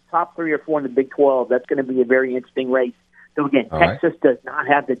 top 3 or 4 in the Big 12, that's going to be a very interesting race. So, again, Texas does not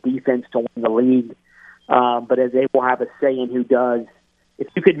have the defense to win the league, but as they will have a say in who does. If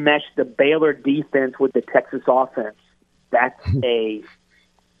you could mesh the Baylor defense with the Texas offense, that's a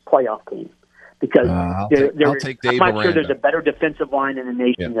playoff team. Because I'll take Dave I'm not Aranda. sure there's a better defensive line in the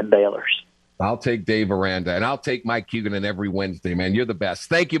nation than Baylor's. I'll take Dave Aranda, and I'll take Mike Huguenin every Wednesday, man. You're the best.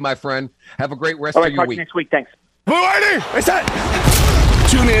 Thank you, my friend. Have a great rest of your Talk week. Next week. Thanks.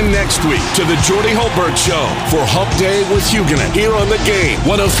 Tune in next week to the Jordy Holbert Show for Hump Day with Huguenin here on The Game.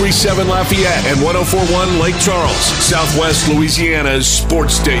 103.7 Lafayette and 104.1 Lake Charles, Southwest Louisiana's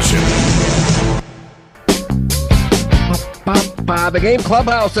sports station. The Game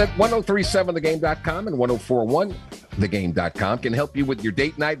Clubhouse at 1037thegame.com and 1041thegame.com can help you with your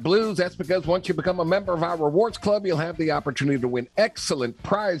date night blues. That's because once you become a member of our rewards club, you'll have the opportunity to win excellent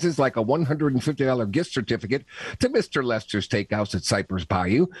prizes like a $150 gift certificate to Mr. Lester's Steakhouse at Cypress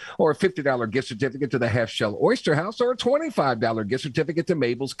Bayou, or a $50 gift certificate to the Half Shell Oyster House, or a $25 gift certificate to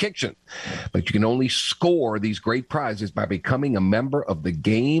Mabel's Kitchen. But you can only score these great prizes by becoming a member of the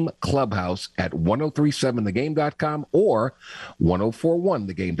Game Clubhouse at 1037thegame.com or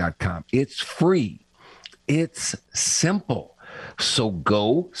 1041thegame.com. It's free. It's simple. So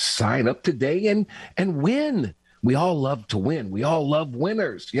go sign up today and win. We all love to win. We all love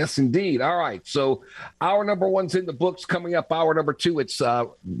winners. Yes, indeed. All right. So hour number 1's in the books. Coming up, hour number 2, it's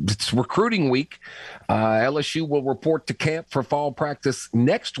recruiting week. LSU will report to camp for fall practice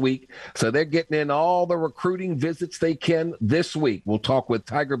next week. So they're getting in all the recruiting visits they can this week. We'll talk with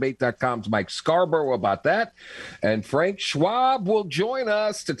TigerBait.com's Mike Scarborough about that. And Frank Schwab will join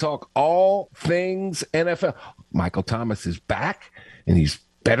us to talk all things NFL. Michael Thomas is back, and he's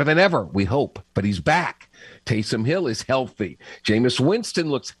better than ever, we hope, but he's back. Taysom Hill is healthy. Jameis Winston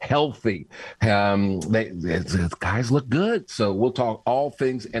looks healthy. The guys look good. So we'll talk all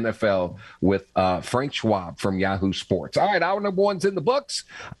things NFL with Frank Schwab from Yahoo Sports. All right, hour number one's in the books.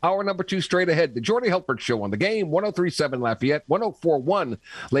 Hour number two straight ahead. The Jordy Hultberg Show on the Game, 103.7 Lafayette, 104.1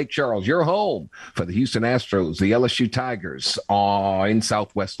 Lake Charles. Your home for the Houston Astros, the LSU Tigers in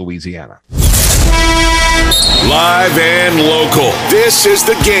Southwest Louisiana. Live and local. This is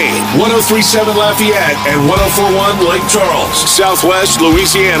The Game. 103.7 Lafayette and 104.1 Lake Charles. Southwest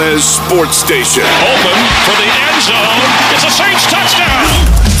Louisiana's sports station. Open for the end zone. It's a Saints touchdown.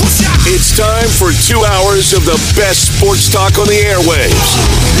 It's time for 2 hours of the best sports talk on the airwaves.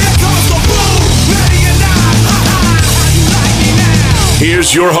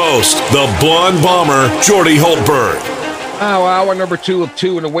 Here's your host, the blonde bomber, Jordy Hultberg. Hour number two of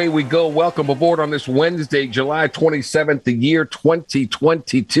two, and away we go. Welcome aboard on this Wednesday, July 27th, the year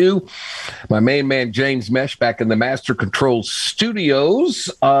 2022. My main man, James Mesh, back in the Master Control Studios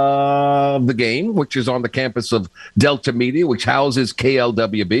of The Game, which is on the campus of Delta Media, which houses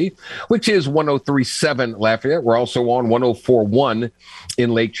KLWB, which is 103.7 Lafayette. We're also on 104.1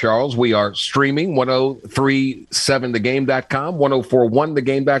 in Lake Charles. We are streaming 1037thegame.com,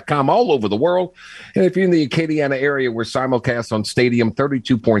 1041thegame.com, all over the world. And if you're in the Acadiana area, we're simulcast on Stadium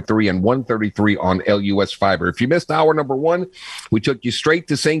 32.3 and 133 on LUS Fiber. If you missed hour number one, we took you straight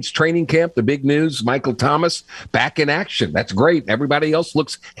to Saints training camp. The big news, Michael Thomas back in action. That's great. Everybody else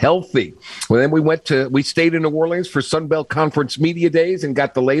looks healthy. Well, then we stayed in New Orleans for Sunbelt Conference Media Days and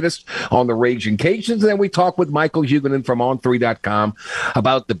got the latest on the Raging Cajuns. And then we talked with Michael Huguenin from On3.com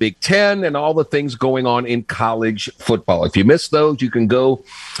about the Big Ten and all the things going on in college football. If you missed those, you can go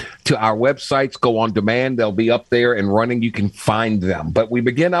to our websites, go on demand. They'll be up there and running. You can find them. But we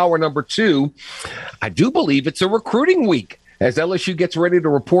begin hour number two. I do believe it's a recruiting week as LSU gets ready to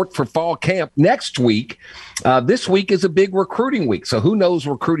report for fall camp next week. This week is a big recruiting week. So who knows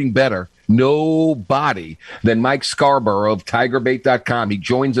recruiting better? Nobody than Mike Scarborough of TigerBait.com. He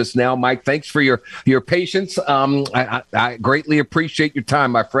joins us now. Mike, thanks for your patience. I greatly appreciate your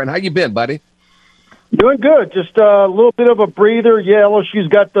time, my friend. How you been, buddy? Doing good. Just a little bit of a breather. Yeah, LSU's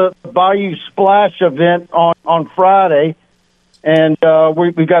got the Bayou Splash event on Friday, and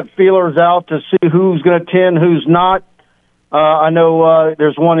we got feelers out to see who's going to attend, who's not. I know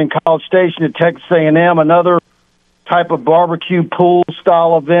there's one in College Station at Texas A&M, another type of barbecue pool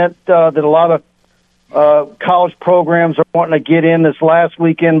style event that a lot of college programs are wanting to get in this last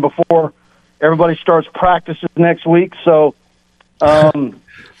weekend before everybody starts practices next week. So okay.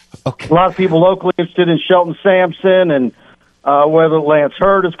 A lot of people locally interested in Shelton Sampson and whether Lance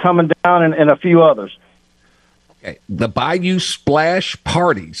Hurd is coming down and a few others. Okay. The Bayou Splash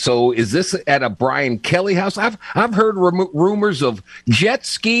Party. So is this at a Brian Kelly house? I've heard rumors of jet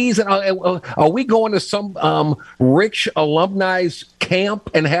skis. And are we going to some rich alumni's camp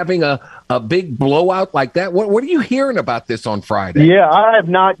and having a big blowout like that? What are you hearing about this on Friday? Yeah, I have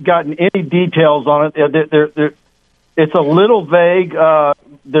not gotten any details on it. It's a little vague.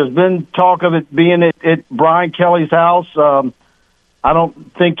 There's been talk of it being at Brian Kelly's house. I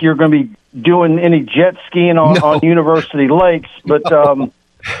don't think you're going to be doing any jet skiing on University Lakes, but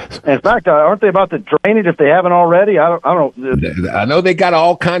in fact, aren't they about to drain it if they haven't already? I don't. I know they got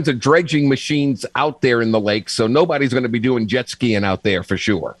all kinds of dredging machines out there in the lake, so nobody's going to be doing jet skiing out there for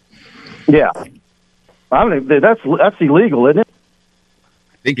sure. Yeah, I mean that's illegal, isn't it?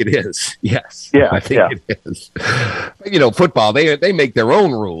 I think it is. Yes. Yeah, I think it is. You know, football, they make their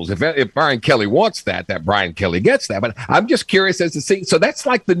own rules. If Brian Kelly wants that Brian Kelly gets that. But I'm just curious as to see. So that's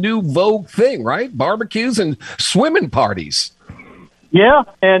like the new vogue thing, right? Barbecues and swimming parties. Yeah.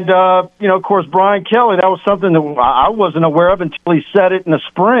 And, of course, Brian Kelly, that was something that I wasn't aware of until he said it in the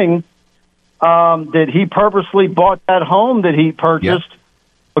spring, that he purposely bought that home that he purchased. Yeah.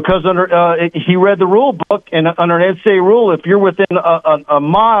 Because he read the rule book, and under an NCAA rule, if you're within a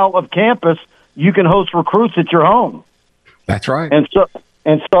mile of campus, you can host recruits at your home. That's right. And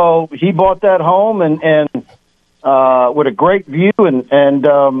so he bought that home, and with a great view, and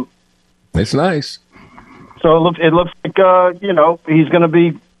it's nice. So it looks like he's going to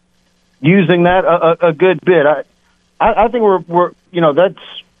be using that a good bit. I think we're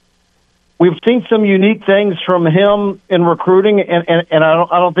we've seen some unique things from him in recruiting, and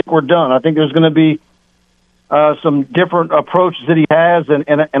I don't think we're done. I think there's going to be some different approaches that he has,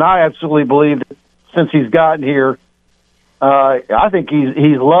 and I absolutely believe that since he's gotten here, I think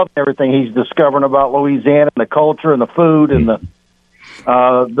he's loved everything he's discovering about Louisiana and the culture and the food and the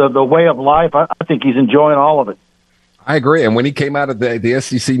way of life. I think he's enjoying all of it. I agree. And when he came out of the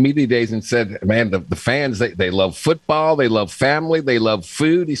SEC media days and said, man, the fans, they love football, they love family, they love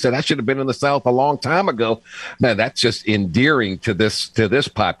food. He said, I should have been in the South a long time ago. Man, that's just endearing to this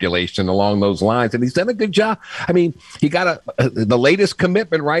population along those lines. And he's done a good job. I mean, he got the latest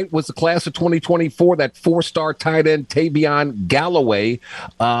commitment, right, was the class of 2024, that 4-star tight end Tavion Galloway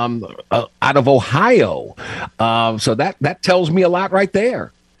out of Ohio. So that tells me a lot right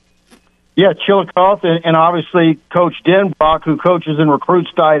there. Yeah, Chillicothe and obviously Coach Denbrock, who coaches and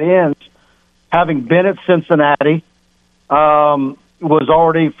recruits tight ends, having been at Cincinnati, was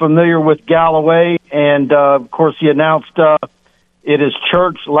already familiar with Galloway. And, of course, he announced it is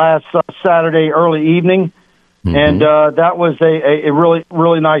church last Saturday early evening. Mm-hmm. And that was a really,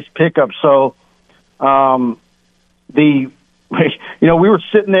 really nice pickup. So, we were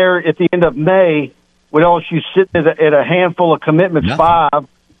sitting there at the end of May with LSU sitting at a handful of commitments, Nothing. 5.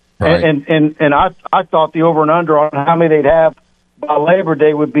 Right. And I thought the over and under on how many they'd have by Labor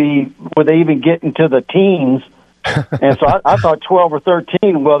Day would they even get into the teens? And so I thought 12 or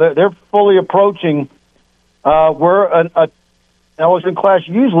 13. Well, they're fully approaching where an LSU class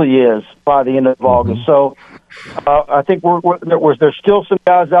usually is by the end of August. So I think there's still some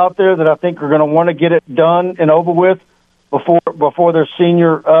guys out there that I think are going to want to get it done and over with before their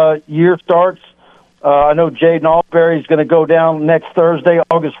senior year starts. I know Jaden Alberry is going to go down next Thursday,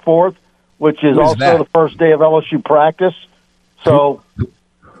 August 4th, which is also the first day of LSU practice. So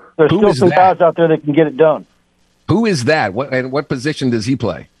there's still some guys out there that can get it done. Who is that? What position does he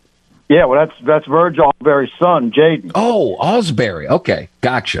play? Yeah, well, that's Virgil Alberry's son, Jaden. Oh, Osbury. Okay,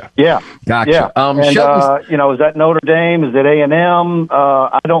 gotcha. Yeah, gotcha. Yeah. And is that Notre Dame? Is it A&M?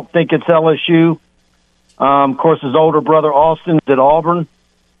 I don't think it's LSU. Of course, his older brother Austin's at Auburn.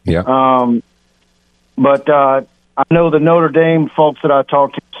 Yeah. But I know the Notre Dame folks that I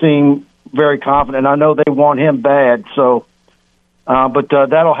talked to seem very confident. I know they want him bad. So, but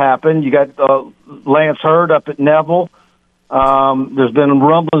that'll happen. You got Lance Hurd up at Neville. There's been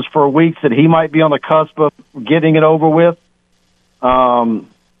rumblings for weeks that he might be on the cusp of getting it over with. You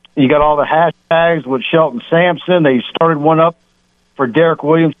got all the hashtags with Shelton Sampson. They started one up for Derek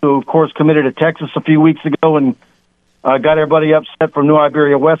Williams, who, of course, committed to Texas a few weeks ago and got everybody upset from New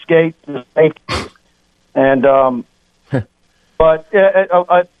Iberia Westgate. And but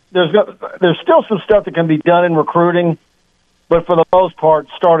there's still some stuff that can be done in recruiting, but for the most part,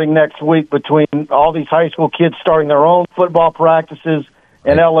 starting next week between all these high school kids starting their own football practices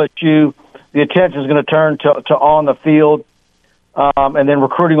and LSU, the attention is going to turn to on the field, and then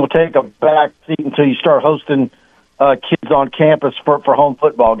recruiting will take a back seat until you start hosting kids on campus for home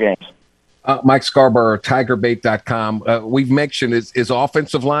football games. Mike Scarborough, TigerBait.com. We've mentioned, is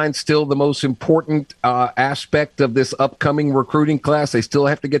offensive line still the most important aspect of this upcoming recruiting class? They still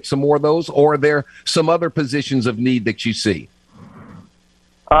have to get some more of those, or are there some other positions of need that you see?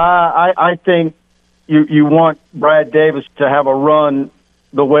 I think you want Brad Davis to have a run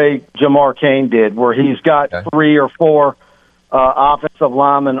the way Jamar Cain did, where he's got 3 or 4 offensive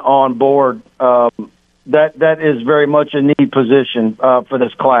linemen on board. That is very much a need position for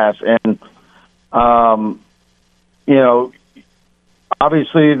this class. And,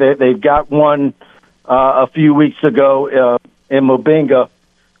 obviously they've got one a few weeks ago in Mobinga,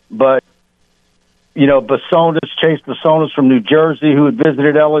 but, Chase Basonis from New Jersey, who had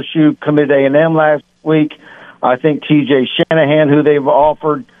visited LSU, committed A&M last week. I think TJ Shanahan, who they've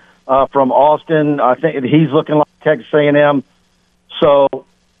offered from Austin, I think he's looking like Texas A&M. So,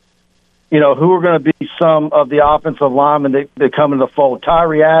 who are going to be some of the offensive linemen that come into the fold?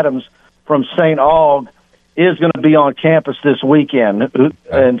 Tyree Adams from St. Aug is going to be on campus this weekend,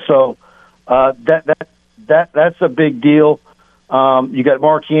 and so that's a big deal. You got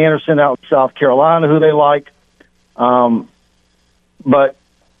Marky Anderson out in South Carolina, who they like, but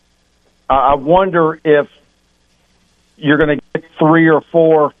I wonder if you're going to get 3 or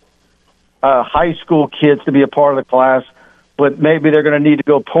 4 high school kids to be a part of the class, but maybe they're going to need to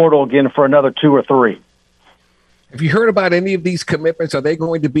go portal again for another 2 or 3. Have you heard about any of these commitments? Are they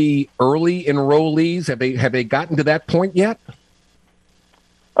going to be early enrollees? Have they gotten to that point yet?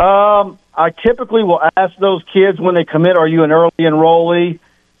 I typically will ask those kids when they commit, are you an early enrollee?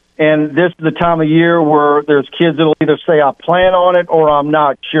 And this is the time of year where there's kids that will either say, I plan on it, or I'm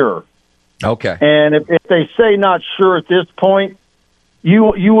not sure. Okay. And if they say not sure at this point,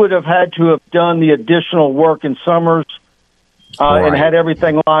 you would have had to have done the additional work in summers and had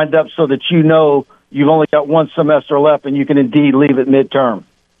everything lined up so that you've only got one semester left and you can indeed leave at midterm.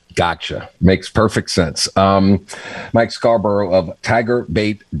 Gotcha. Makes perfect sense. Mike Scarborough of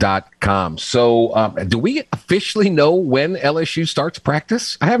TigerBait.com. So do we officially know when LSU starts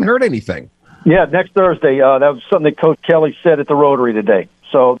practice? I haven't heard anything. Yeah, next Thursday. That was something that Coach Kelly said at the Rotary today.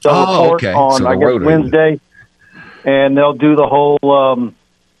 So they'll report on, so I guess, Rotary. Wednesday, and they'll do the whole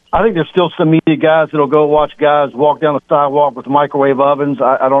I think there's still some media guys that'll go watch guys walk down the sidewalk with microwave ovens.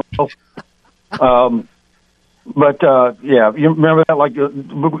 I don't know. But yeah, you remember that? Like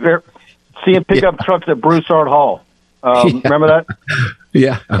seeing pickup trucks at Broussard Hall. Remember that?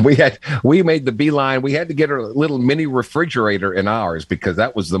 Yeah, we made the beeline. We had to get a little mini refrigerator in ours because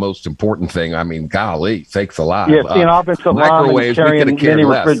that was the most important thing. I mean, golly, sakes alive. Yeah, seeing offensive linemen carrying a mini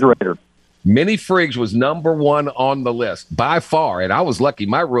refrigerator. Mini fridge was number one on the list by far, and I was lucky.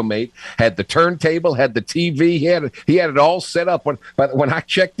 My roommate had the turntable, had the TV, he had it all set up. But when I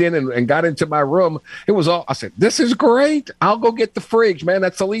checked in and got into my room, it was all. I said, "This is great. I'll go get the fridge, man.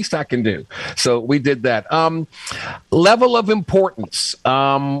 That's the least I can do." So we did that. Level of importance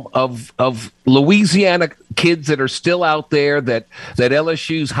of Louisiana kids that are still out there that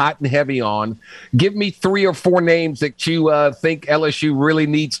LSU's hot and heavy on. Give me 3 or 4 names that you think LSU really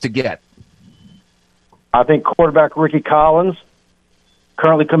needs to get. I think quarterback Ricky Collins,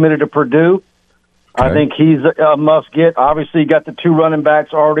 currently committed to Purdue. Okay. I think he's a must-get. Obviously, you got the 2 running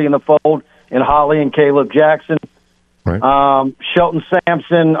backs already in the fold in Holly and Caleb Jackson. Right. Shelton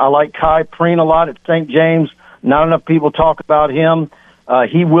Sampson, I like Kai Preen a lot at St. James. Not enough people talk about him.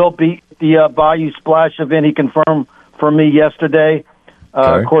 He will be at the Bayou Splash event. He confirmed for me yesterday.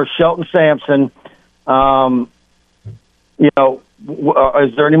 Of course, Shelton Sampson.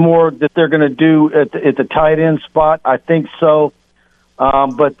 Is there any more that they're going to do at the tight end spot? I think so.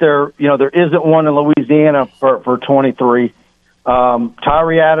 But there isn't one in Louisiana for 23.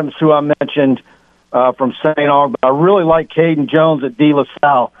 Tyree Adams, who I mentioned from St. Aug, but I really like Caden Jones at De La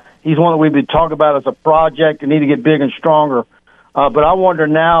Salle. He's one that we've been talking about as a project and need to get big and stronger. But I wonder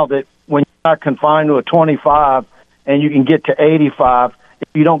now that when you're not confined to a 25 and you can get to 85, if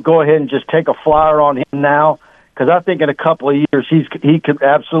you don't go ahead and just take a flyer on him now, because I think in a couple of years he could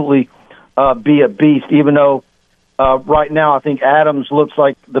absolutely be a beast, even though right now I think Adams looks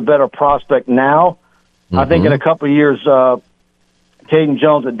like the better prospect now. Mm-hmm. I think in a couple of years, Caden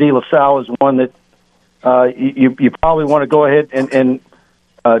Jones at De La Salle is one that you probably want to go ahead and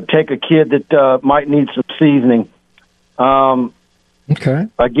take a kid that might need some seasoning. Okay.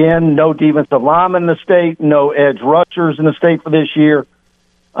 Again, no defensive linemen in the state, no edge rushers in the state for this year.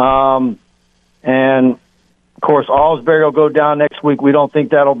 And of course, Alsbury will go down next week. We don't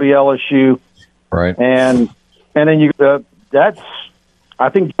think that'll be LSU, right? And then I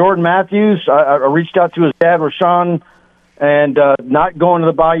think Jordan Matthews. I reached out to his dad, Rashawn, and not going to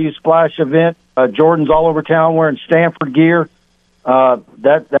the Bayou Splash event. Jordan's all over town wearing Stanford gear.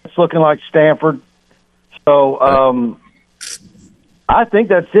 That's looking like Stanford. So I think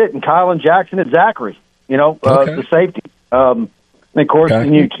that's it. And Kylan Jackson at Zachary. The safety. And of course,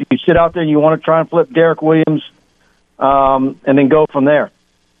 you sit out there and you want to try and flip Derek Williams, and then go from there.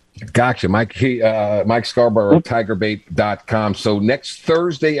 Gotcha. Mike Scarborough, TigerBait.com. So next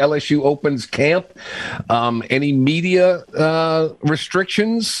Thursday, LSU opens camp. Any media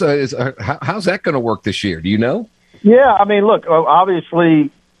restrictions? How's that going to work this year? Do you know? Yeah, I mean, look,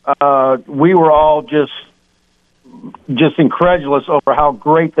 obviously we were all just incredulous over how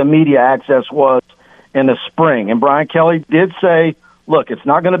great the media access was in the spring. And Brian Kelly did say, look, it's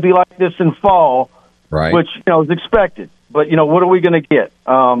not going to be like this in fall, right? Which, is expected. But, what are we going to get?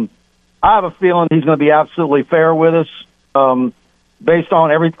 I have a feeling he's going to be absolutely fair with us based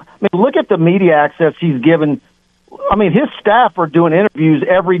on everything. I mean, look at the media access he's given. I mean, his staff are doing interviews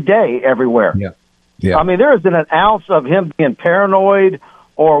every day, everywhere. Yeah. I mean, there isn't an ounce of him being paranoid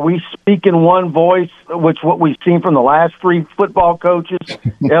or we speak in one voice, which what we've seen from the last 3 football coaches at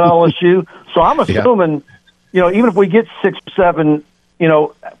LSU. So I'm assuming, even if we get 6 or 7,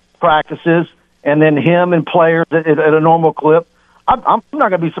 practices and then him and players at a normal clip, I'm not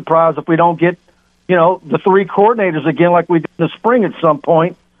going to be surprised if we don't get, the 3 coordinators again like we did in the spring at some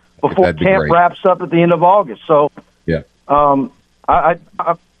point before camp wraps up at the end of August. So, yeah. But,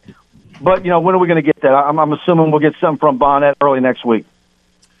 when are we going to get that? I'm assuming we'll get something from Bonnet early next week.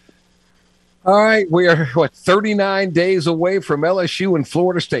 All right, we are, 39 days away from LSU and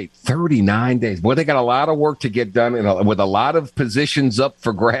Florida State. 39 days. Boy, they got a lot of work to get done with a lot of positions up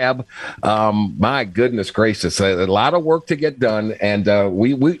for grab. My goodness gracious, a lot of work to get done, and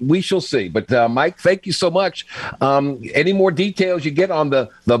we shall see. But, Mike, thank you so much. Any more details you get on the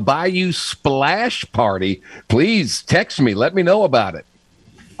Bayou Splash Party, please text me. Let me know about it.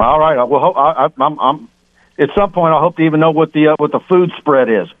 All right. Well, I'm at some point, I hope to even know what the food spread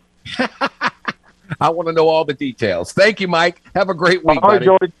is. I want to know all the details. Thank you, Mike. Have a great week, all right, buddy.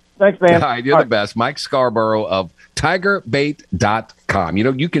 Jordan. Thanks, man. All right, you're the best. Mike Scarborough of TigerBait.com. game.com. You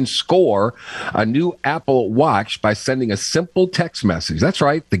know, you can score a new Apple Watch by sending a simple text message. That's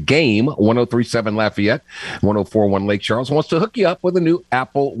right. The Game, 1037 Lafayette, 1041 Lake Charles, wants to hook you up with a new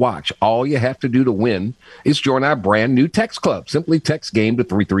Apple Watch. All you have to do to win is join our brand new text club. Simply text GAME to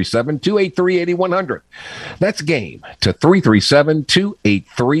 337-283-8100. That's GAME to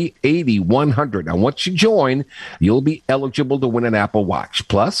 337-283-8100. Now, once you join, you'll be eligible to win an Apple Watch.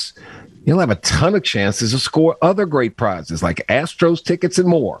 Plus, you'll have a ton of chances to score other great prizes like Astros tickets and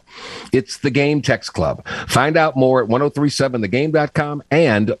more. It's the Game Text Club. Find out more at 1037thegame.com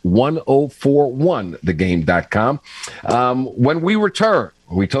and 1041thegame.com. When we return,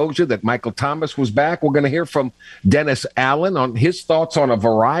 we told you that Michael Thomas was back. We're going to hear from Dennis Allen on his thoughts on a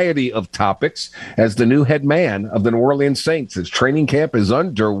variety of topics as the new head man of the New Orleans Saints. His training camp is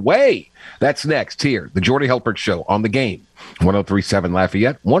underway. That's next here, the Jordy Helpert Show on the Game. 1037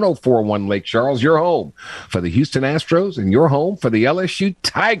 Lafayette, 1041 Lake Charles, your home for the Houston Astros and your home for the LSU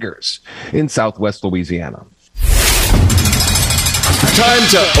Tigers in Southwest Louisiana. Time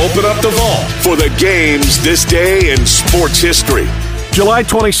to open up the vault for the games this day in sports history. July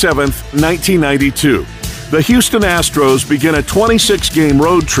 27th, 1992. The Houston Astros begin a 26-game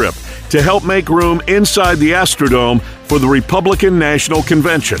road trip to help make room inside the Astrodome for the Republican National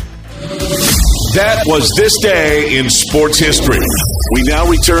Convention. That was this day in sports history. We now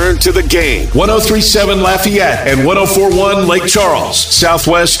return to the Game. 1037 Lafayette and 1041 Lake Charles,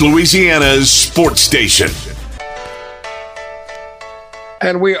 Southwest Louisiana's sports station.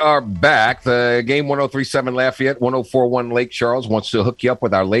 And we are back. The Game, 1037 Lafayette, 1041 Lake Charles wants to hook you up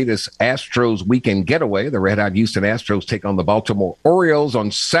with our latest Astros weekend getaway. The Red Hot Houston Astros take on the Baltimore Orioles on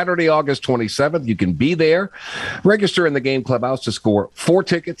Saturday, August 27th. You can be there. Register in the Game Clubhouse to score 4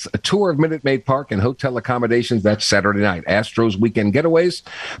 tickets, a tour of Minute Maid Park, and hotel accommodations. That's Saturday night. Astros weekend getaways,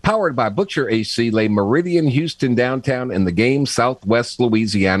 powered by Butcher AC, lay Meridian Houston downtown in the Game, Southwest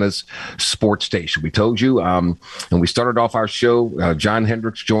Louisiana's sports station. We told you, and we started off our show, John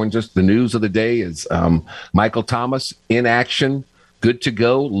Hendricks joins us. The news of the day is Michael Thomas in action, good to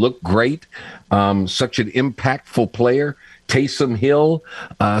go, looked great. Such an impactful player. Taysom Hill,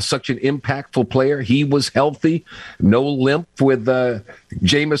 such an impactful player. He was healthy, no limp with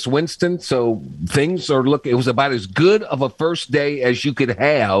Jameis Winston. So things are looking, it was about as good of a first day as you could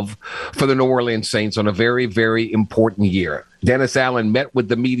have for the New Orleans Saints on a very, very important year. Dennis Allen met with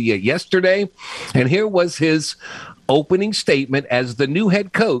the media yesterday, and here was his opening statement as the new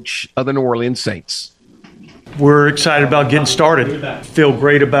head coach of the New Orleans Saints. We're excited about getting started. Feel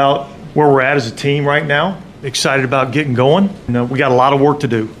great about where we're at as a team right now. Excited about getting going. You know, we got a lot of work to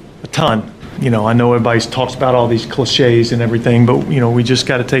do, a ton. You know, I know everybody talks about all these cliches and everything, but, you know, we just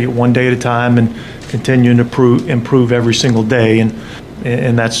got to take it one day at a time and continue to improve every single day.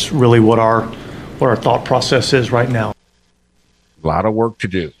 And that's really what our thought process is right now. A lot of work to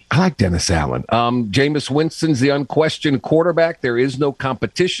do. I like Dennis Allen. Jameis Winston's the unquestioned quarterback. There is no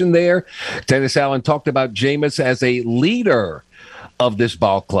competition there. Dennis Allen talked about Jameis as a leader of this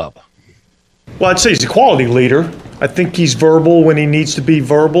ball club. Well, I'd say he's a quality leader. I think he's verbal when he needs to be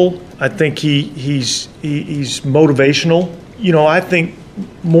verbal. I think he's motivational. You know, I think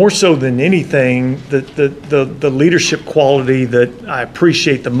more so than anything, the leadership quality that I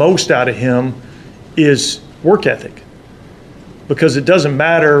appreciate the most out of him is work ethic. Because it doesn't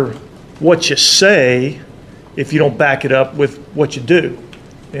matter what you say if you don't back it up with what you do.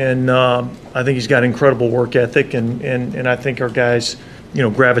 And I think he's got incredible work ethic, and I think our guys, you know,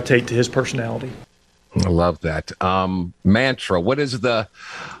 gravitate to his personality. I love that. Mantra. What is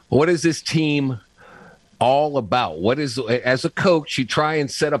this team all about? What is, as a coach, you try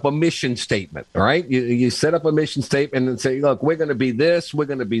and set up a mission statement, all right? You set up a mission statement and say, look, we're going to be this, we're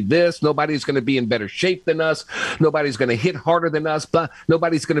going to be this. Nobody's going to be in better shape than us. Nobody's going to hit harder than us. But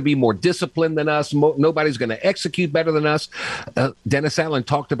nobody's going to be more disciplined than us. Nobody's going to execute better than us. Dennis Allen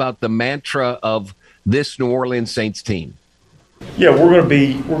talked about the mantra of this New Orleans Saints team. Yeah, we're going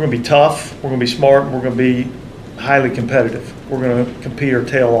to be tough. We're going to be smart. We're going to be highly competitive. We're going to compete our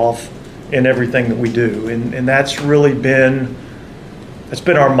tail off in everything that we do, and that's really been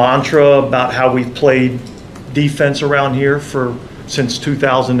our mantra about how we've played defense around here since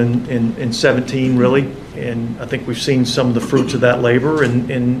 2017, really. And I think we've seen some of the fruits of that labor,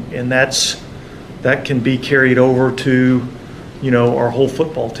 and that can be carried over to, you know, our whole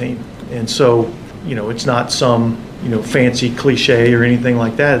football team. And so, you know, it's not some, you know, fancy cliche or anything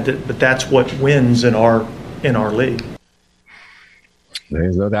like that, but that's what wins in our league.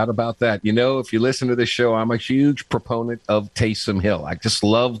 There's no doubt about that. You know, if you listen to the show, I'm a huge proponent of Taysom Hill. I just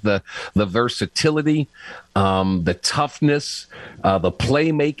love the versatility, the toughness, the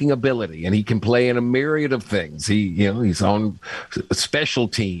playmaking ability, and he can play in a myriad of things. He's on special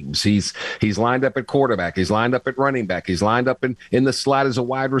teams. He's lined up at quarterback. He's lined up at running back. He's lined up in the slot as a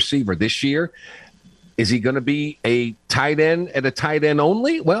wide receiver. This year, is he going to be a tight end at a tight end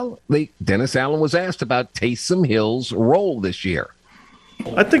only? Well, Dennis Allen was asked about Taysom Hill's role this year.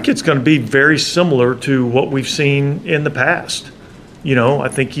 I think it's going to be very similar to what we've seen in the past. I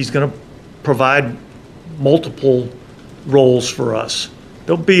think he's going to provide multiple roles for us.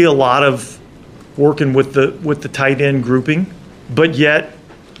 There'll be a lot of working with the tight end grouping, but yet,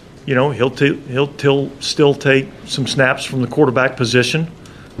 he'll still take some snaps from the quarterback position.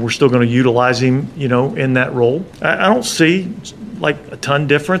 We're still going to utilize him, in that role. I don't see like a ton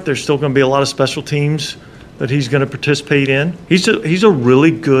different. There's still going to be a lot of special teams that he's going to participate in. He's a really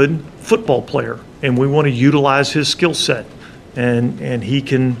good football player, and we want to utilize his skill set, and he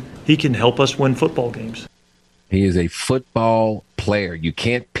can help us win football games. He is a football player. You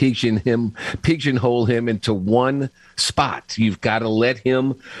can't pigeonhole him into one spot. You've got to let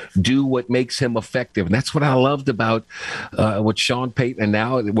him do what makes him effective. And that's what I loved about what Sean Payton and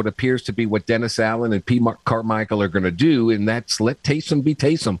now what appears to be what Dennis Allen and Pete Carmichael are going to do, and that's let Taysom be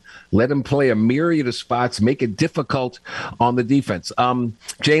Taysom. Let him play a myriad of spots, make it difficult on the defense.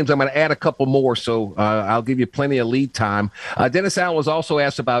 James, I'm going to add a couple more, so I'll give you plenty of lead time. Dennis Allen was also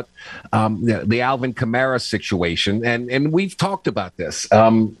asked about the Alvin Kamara situation, and we've talked about this.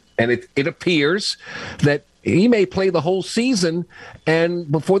 And it appears that he may play the whole season,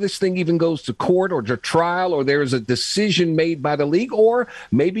 and before this thing even goes to court or to trial, or there's a decision made by the league, or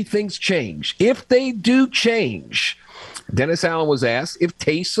maybe things change. If they do change, Dennis Allen was asked if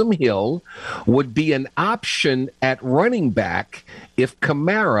Taysom Hill would be an option at running back if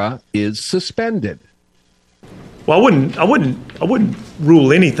Kamara is suspended. Well, I wouldn't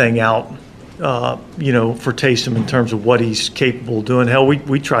rule anything out, for Taysom in terms of what he's capable of doing. Hell,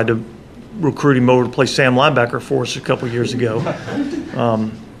 we tried to recruit him over to play Sam linebacker for us a couple of years ago.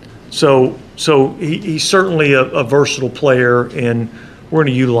 So he's certainly a versatile player, and we're going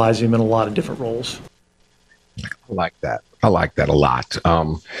to utilize him in a lot of different roles. I like that a lot.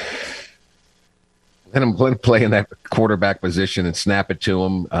 Let him play in that quarterback position and snap it to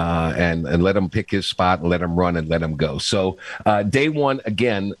him, and let him pick his spot and let him run and let him go. So day one,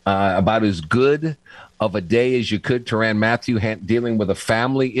 again, about as good of a day as you could. Tyrann Mathieu dealing with a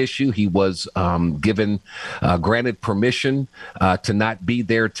family issue. He was granted permission to not be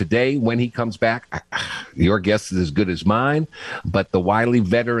there today. When he comes back, your guess is as good as mine. But the wily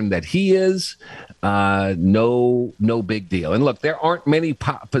veteran that he is, no big deal. And look, there aren't many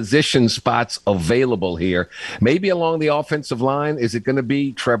position spots available here. Maybe along the offensive line, is it going to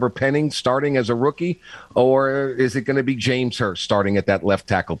be Trevor Penning starting as a rookie, or is it going to be James Hurst starting at that left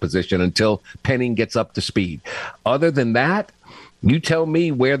tackle position until Penning gets up to speed? Other than that, you tell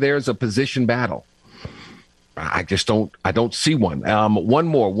me where there's a position battle. I don't see one.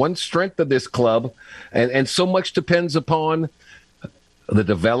 One strength of this club, and so much depends upon the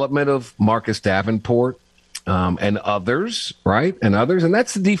development of Marcus Davenport, and others, right? And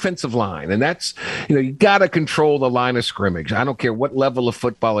that's the defensive line. And that's, you got to control the line of scrimmage. I don't care what level of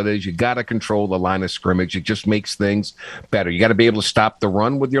football it is. You got to control the line of scrimmage. It just makes things better. You got to be able to stop the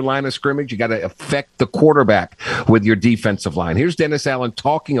run with your line of scrimmage. You got to affect the quarterback with your defensive line. Here's Dennis Allen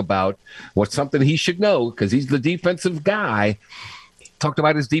talking about what's something he should know, because he's the defensive guy. He talked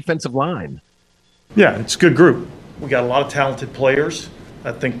about his defensive line. Yeah, it's a good group. We got a lot of talented players.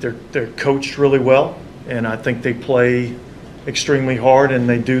 I think they're coached really well. And I think they play extremely hard, and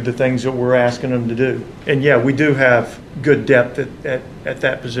they do the things that we're asking them to do. And, yeah, we do have good depth at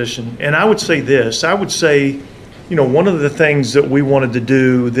that position. And I would say this. I would say, one of the things that we wanted to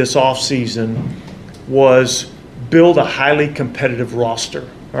do this offseason was build a highly competitive roster.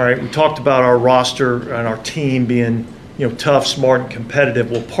 All right, we talked about our roster and our team being, tough, smart, and competitive.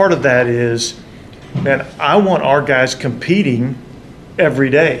 Well, part of that is, man, I want our guys competing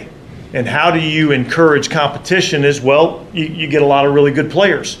every day. And how do you encourage competition is, well, you get a lot of really good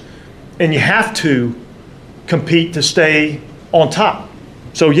players. And you have to compete to stay on top.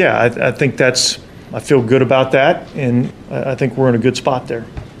 So, yeah, I think I feel good about that, and I think we're in a good spot there.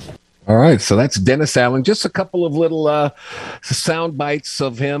 All right, so that's Dennis Allen. Just a couple of little sound bites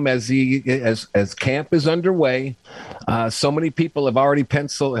of him as camp is underway. So many people have already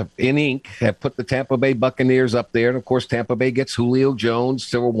in ink, have put the Tampa Bay Buccaneers up there. And, of course, Tampa Bay gets Julio Jones,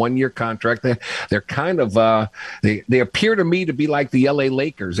 still a 1-year contract. They're kind of they appear to me to be like the L.A.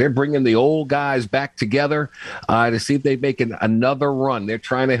 Lakers. They're bringing the old guys back together to see if they make another run. They're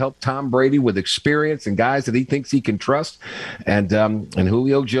trying to help Tom Brady with experience and guys that he thinks he can trust. And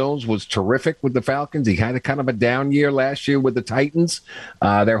Julio Jones was terrific with the Falcons. He had kind of a down year last year with the Titans.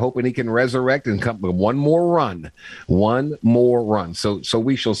 They're hoping he can resurrect and come with one more run. So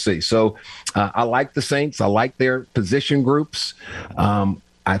we shall see. So I like the Saints. I like their position groups.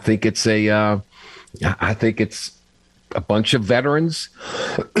 I think it's a bunch of veterans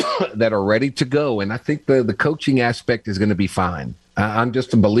that are ready to go. And I think the coaching aspect is going to be fine. I'm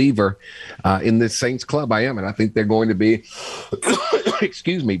just a believer in this Saints club. I am. And I think they're going to be,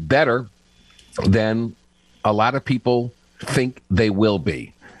 better than a lot of people think they will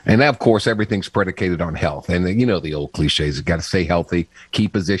be. And, of course, everything's predicated on health. And, the old cliches, you got to stay healthy. Key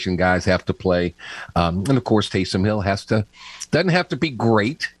position guys have to play. And, of course, Taysom Hill doesn't have to be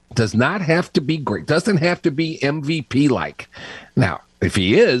great. Does not have to be great. Doesn't have to be MVP-like. Now, if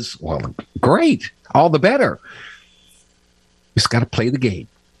he is, well, great. All the better. You just got to play the game.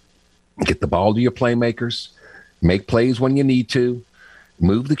 Get the ball to your playmakers. Make plays when you need to.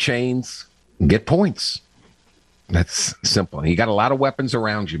 Move the chains. Get points. That's simple. You got a lot of weapons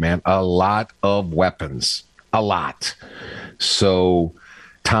around you, man. A lot of weapons. A lot. So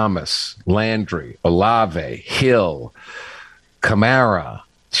Thomas, Landry, Olave, Hill, Kamara.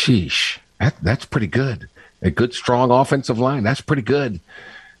 Sheesh. That's pretty good. A good, strong offensive line. That's pretty good.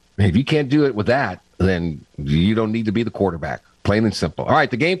 If you can't do it with that, then you don't need to be the quarterback. Plain and simple. All right,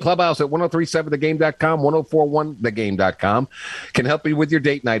 the Game Clubhouse at 1037thegame.com, 1041thegame.com can help you with your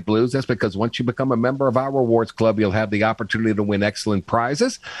date night blues. That's because once you become a member of our rewards club, you'll have the opportunity to win excellent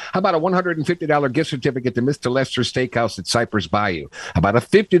prizes. How about a $150 gift certificate to Mr. Lester Steakhouse at Cypress Bayou? How about a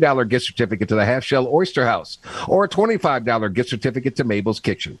 $50 gift certificate to the Half Shell Oyster House? Or a $25 gift certificate to Mabel's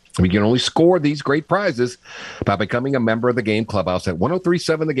Kitchen? You can only score these great prizes by becoming a member of the Game Clubhouse at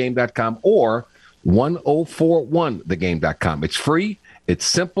 1037thegame.com or 1041thegame.com. It's free. It's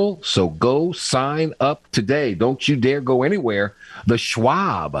simple. So go sign up today. Don't you dare go anywhere. The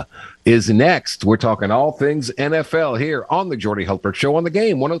Schwab is next. We're talking all things NFL here on the Jordy Hultberg Show on the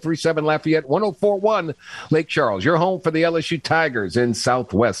Game. 1037 Lafayette, 1041 Lake Charles. Your home for the LSU Tigers in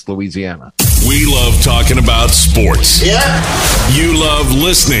Southwest Louisiana. We love talking about sports. Yeah. You love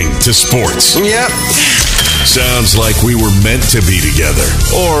listening to sports. Yep. Sounds like we were meant to be together,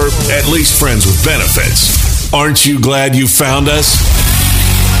 or at least friends with benefits. Aren't you glad you found us?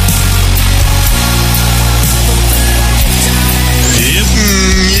 Yep.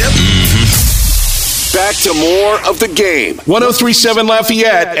 Mm-hmm. Back to more of the Game. 1037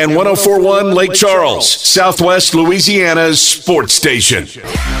 Lafayette and 1041 Lake Charles, Southwest Louisiana's sports station.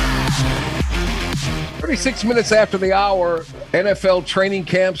 36 minutes after the hour, NFL training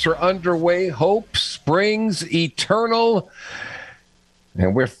camps are underway. Hope springs eternal.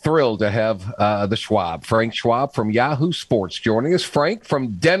 And we're thrilled to have the Schwab, Frank Schwab from Yahoo Sports, joining us. Frank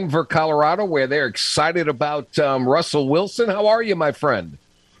from Denver, Colorado, where they're excited about Russell Wilson. How are you, my friend?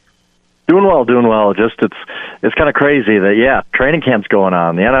 Doing well. Just it's kind of crazy that training camp's going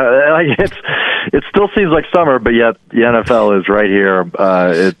on. It still seems like summer, but yet the NFL is right here.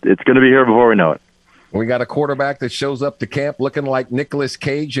 It's going to be here before we know it. We got a quarterback that shows up to camp looking like Nicolas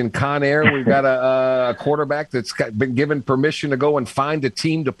Cage in Con Air. We've got a quarterback that's been given permission to go and find a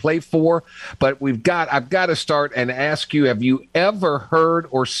team to play for. But I've got to start and ask you, have you ever heard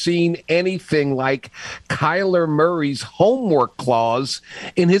or seen anything like Kyler Murray's homework clause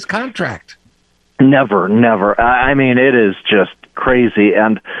in his contract? Never. I mean, it is just crazy.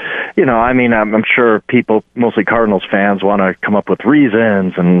 And, I'm sure people, mostly Cardinals fans, want to come up with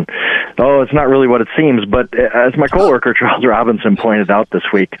reasons and, it's not really what it seems. But as my coworker, Charles Robinson, pointed out this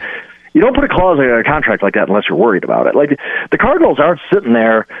week, you don't put a clause in a contract like that unless you're worried about it. Like, the Cardinals aren't sitting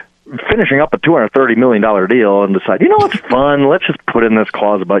there finishing up a $230 million deal and decide, what's fun? Let's just put in this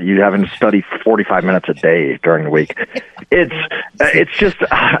clause about you having to study 45 minutes a day during the week. It's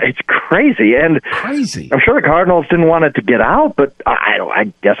crazy. And crazy. I'm sure the Cardinals didn't want it to get out, but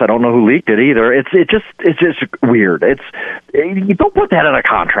I guess I don't know who leaked it either. It's just weird. You don't put that in a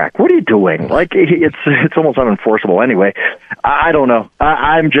contract. What are you doing? Like, it's almost unenforceable anyway. I don't know.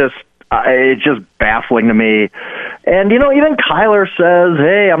 It's just baffling to me. And, even Kyler says,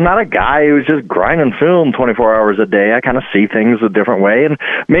 hey, I'm not a guy who's just grinding film 24 hours a day. I kind of see things a different way. And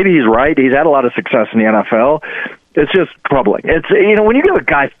maybe he's right. He's had a lot of success in the NFL. It's just troubling. It's, when you give a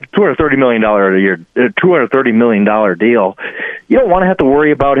guy $230 million a year, $230 million deal, you don't want to have to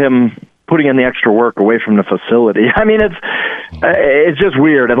worry about him putting in the extra work away from the facility. I mean, it's just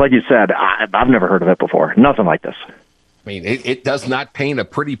weird. And like you said, I've never heard of it before. Nothing like this. I mean, it does not paint a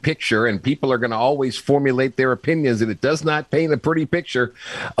pretty picture, and people are going to always formulate their opinions, and it does not paint a pretty picture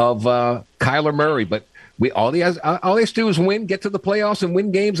of Kyler Murray. But all he has to do is win, get to the playoffs, and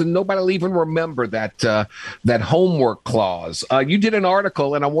win games, and nobody will even remember that homework clause. You did an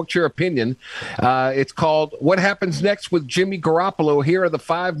article, and I want your opinion. It's called "What Happens Next with Jimmy Garoppolo?" Here are the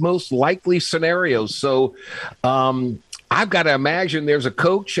 5 most likely scenarios. So, I've got to imagine there's a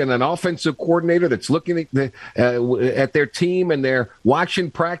coach and an offensive coordinator that's looking at their team, and they're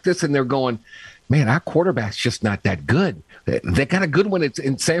watching practice, and they're going, man, our quarterback's just not that good. They got a good one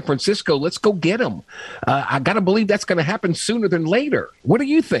in San Francisco. Let's go get him. I got to believe that's going to happen sooner than later. What do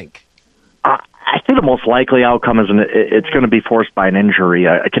you think? I think the most likely outcome is it's going to be forced by an injury.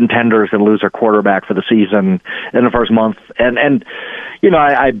 A contender is going to lose their quarterback for the season in the first month. And you know,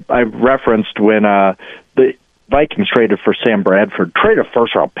 I referenced when the Vikings traded for Sam Bradford, traded a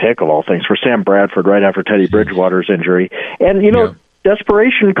first-round pick of all things for Sam Bradford right after Teddy Bridgewater's injury. And, you know,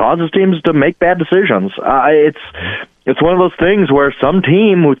 desperation causes teams to make bad decisions. It's one of those things where some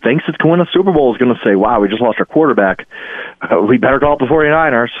team who thinks it's going to win a Super Bowl is going to say, wow, we just lost our quarterback. We better call up the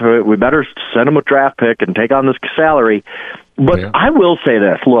 49ers. We better send them a draft pick and take on this salary. But I will say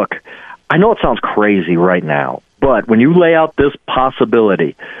this. Look, I know it sounds crazy right now, but when you lay out this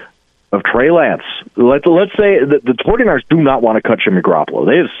possibility of Trey Lance, let's say that the 49ers do not want to cut Jimmy Garoppolo.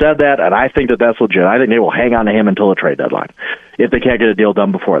 They have said that, and I think that that's legit. I think they will hang on to him until the trade deadline if they can't get a deal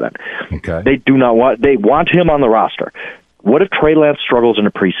done before then. Okay. They want him on the roster. What if Trey Lance struggles in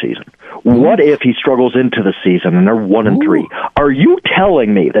the preseason? What if he struggles into the season and they're 1-3? Are you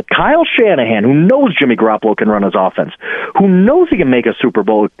telling me that Kyle Shanahan, who knows Jimmy Garoppolo can run his offense, who knows he can make a Super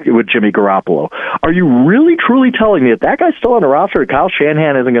Bowl with Jimmy Garoppolo, are you really, truly telling me that guy's still on the roster and Kyle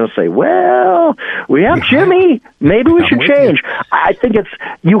Shanahan isn't going to say, well, we have Jimmy, maybe we should change? I think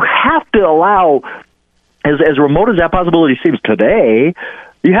you have to allow, as remote as that possibility seems today,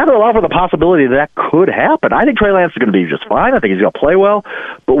 you have to allow for the possibility that could happen. I think Trey Lance is going to be just fine. I think he's going to play well.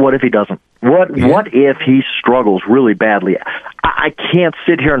 But what if he doesn't? What if he struggles really badly? I can't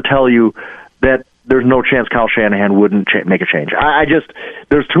sit here and tell you that there's no chance Kyle Shanahan wouldn't make a change.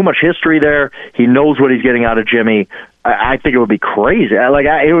 There's too much history there. He knows what he's getting out of Jimmy. I think it would be crazy.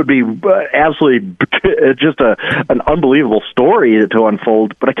 It would be absolutely just an unbelievable story to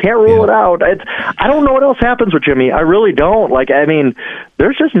unfold, but I can't rule it out. I don't know what else happens with Jimmy. I really don't.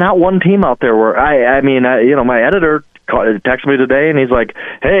 There's just not one team out there where my editor texted me today, and he's like,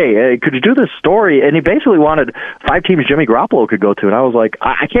 hey, could you do this story? And he basically wanted 5 teams Jimmy Garoppolo could go to, and I was like,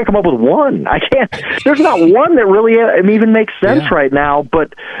 I can't come up with one. I can't. There's not one that really even makes sense right now,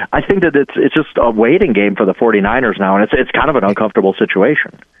 but I think that it's just a waiting game for the 49ers now, and it's kind of an uncomfortable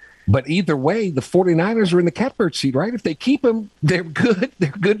situation. But either way, the 49ers are in the catbird seat, right? If they keep him, they're good. They're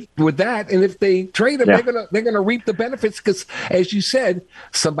good with that. And if they trade him, they're gonna reap the benefits because, as you said,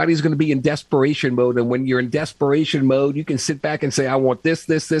 somebody's going to be in desperation mode. And when you're in desperation mode, you can sit back and say, I want this,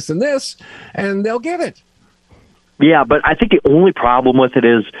 this, this, and this, and they'll get it. Yeah, but I think the only problem with it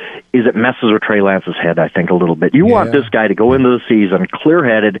is it messes with Trey Lance's head, I think, a little bit. You want this guy to go into the season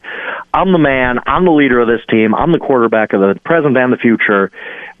clear-headed. I'm the man. I'm the leader of this team. I'm the quarterback of the present and the future.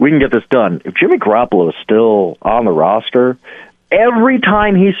 We can get this done. If Jimmy Garoppolo is still on the roster, every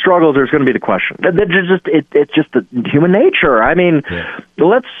time he struggles, there's going to be the question. It's just the human nature. I mean,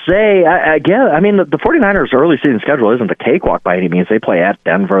 let's say, the 49ers' early season schedule isn't a cakewalk by any means. They play at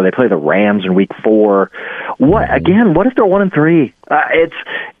Denver. They play the Rams in Week 4. What if they're 1-3?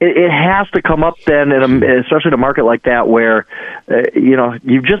 It has to come up then, especially in a market like that where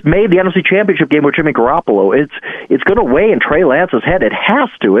you've just made the NFC Championship game with Jimmy Garoppolo. It's going to weigh in Trey Lance's head. It has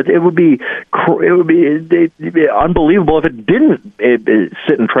to. It would be unbelievable if it didn't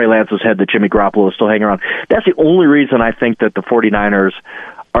sit in Trey Lance's head that Jimmy Garoppolo is still hanging around. That's the only reason I think that the 49ers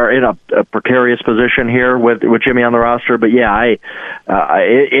are in a precarious position here with Jimmy on the roster. But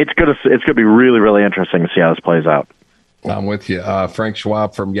it's gonna be really, really interesting to see how this plays out. I'm with you. Frank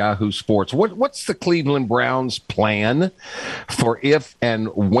Schwab from Yahoo Sports. What's the Cleveland Browns' plan for if and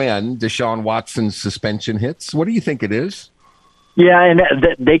when Deshaun Watson's suspension hits? What do you think it is? Yeah, and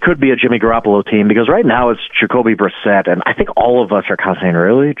they could be a Jimmy Garoppolo team because right now it's Jacoby Brissett, and I think all of us are kind of saying,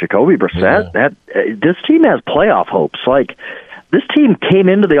 really? Jacoby Brissett? This team has playoff hopes. This team came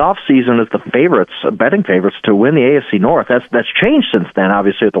into the offseason as the betting favorites to win the AFC North. That's changed since then,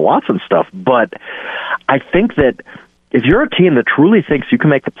 obviously, with the Watson stuff. But I think that if you're a team that truly thinks you can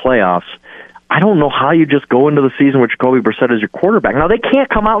make the playoffs, I don't know how you just go into the season with Jacoby Brissett as your quarterback. Now, they can't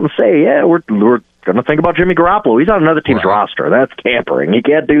come out and say, we're going to think about Jimmy Garoppolo. He's on another team's roster. That's tampering. He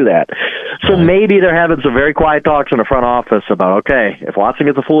can't do that. So maybe they're having some very quiet talks in the front office about, okay, if Watson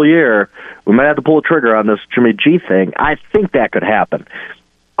gets a full year, we might have to pull a trigger on this Jimmy G thing. I think that could happen.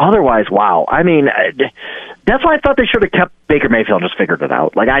 Otherwise, wow. I mean, that's why I thought they should have kept Baker Mayfield and just figured it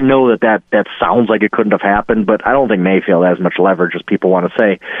out. Like, I know that sounds like it couldn't have happened, but I don't think Mayfield has much leverage as people want to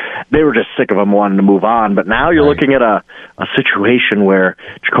say. They were just sick of him wanting to move on. But now you're looking at a situation where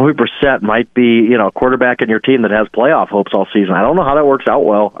Jacoby Brissett might be, a quarterback in your team that has playoff hopes all season. I don't know how that works out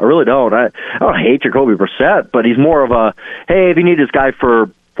well. I really don't. I don't hate Jacoby Brissett, but he's more of a, hey, if you need this guy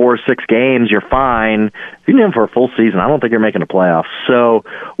for 4 or 6 games, you're fine. If you need him for a full season, I don't think you're making the playoffs. So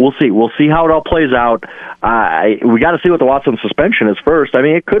we'll see. We'll see how it all plays out. We got to see what the Watson suspension is first. I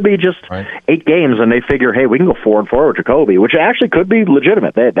mean, it could be just 8 games, and they figure, hey, we can go 4-4 with Jacoby, which actually could be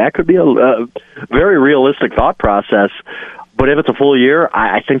legitimate. That could be a very realistic thought process. But if it's a full year,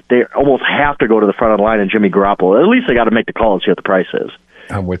 I think they almost have to go to the front of the line and Jimmy Garoppolo. At least they got to make the call and see what the price is.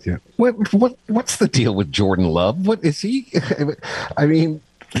 I'm with you. What's the deal with Jordan Love? What is he? I mean,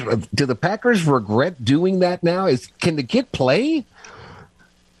 do the Packers regret doing that now? Can the kid play?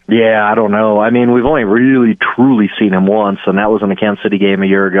 Yeah, I don't know. I mean, we've only really, truly seen him once, and that was in the Kansas City game a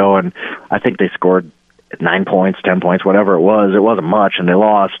year ago, and I think they scored 9 points, 10 points, whatever it was. It wasn't much, and they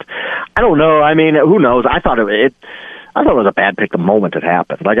lost. I don't know. I mean, who knows? I thought it was a bad pick the moment it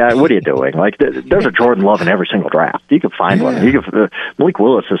happened. Like, what are you doing? Like, there's a Jordan Love in every single draft. You could find one. Malik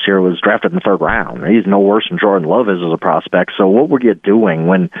Willis this year was drafted in the 3rd round. He's no worse than Jordan Love is as a prospect. So what were you doing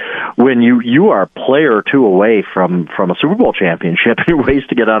when you are a player or two away from a Super Bowl championship and you're ways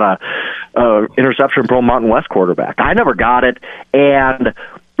to get on a interception-prone Mountain West quarterback? I never got it,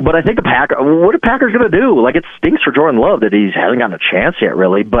 but I think what are Packers going to do? Like, it stinks for Jordan Love that he hasn't gotten a chance yet,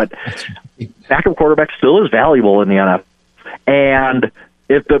 really. But backup quarterback still is valuable in the NFL. And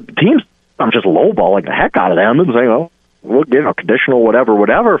if the team's, I'm just lowballing the heck out of them and saying, well, we'll get a conditional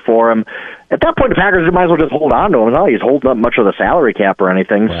whatever for him. At that point, the Packers might as well just hold on to him. It's not like he's holding up much of the salary cap or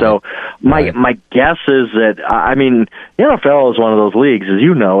anything. Right. So my guess is that, I mean, the NFL is one of those leagues, as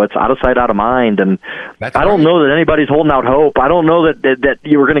you know, it's out of sight, out of mind. And I don't know that anybody's holding out hope. I don't know that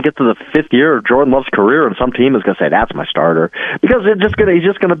you were going to get to the 5th year of Jordan Love's career and some team is going to say, that's my starter. Because he's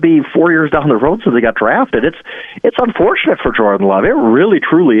just going to be 4 years down the road since he got drafted. It's unfortunate for Jordan Love. It really,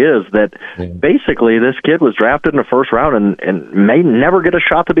 truly is that basically this kid was drafted in the 1st round and may never get a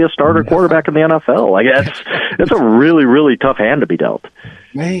shot to be a starter quarterback in the NFL. Like, it's a really, really tough hand to be dealt.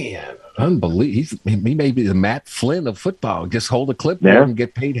 Man, unbelievable. He may be the Matt Flynn of football. Just hold a clipboard and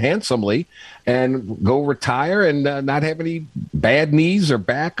get paid handsomely and go retire and not have any bad knees or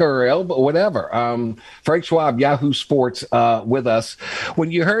back or elbow, whatever. Frank Schwab, Yahoo Sports, with us. When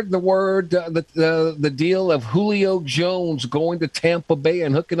you heard the word, the deal of Julio Jones going to Tampa Bay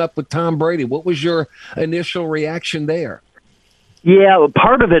and hooking up with Tom Brady, what was your initial reaction there? Yeah,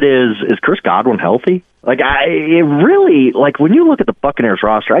 part of it is Chris Godwin healthy? Like, it really, like, when you look at the Buccaneers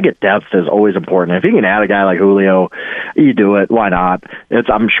roster, I get depth is always important. If you can add a guy like Julio, you do it. Why not?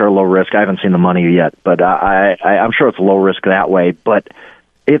 I'm sure, low risk. I haven't seen the money yet, but I'm sure it's low risk that way. But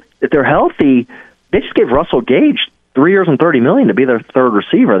if they're healthy, they just gave Russell Gage 3 years and $30 million to be their 3rd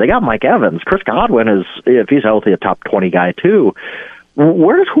receiver. They got Mike Evans. Chris Godwin is, if he's healthy, a top 20 guy too.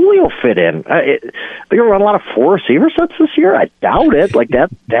 Where does Julio fit in? They're going to run a lot of 4 receiver sets this year? I doubt it. Like,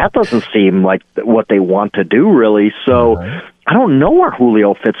 that doesn't seem like what they want to do, really. So I don't know where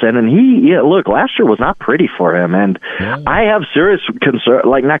Julio fits in. And look, last year was not pretty for him. And I have serious concern,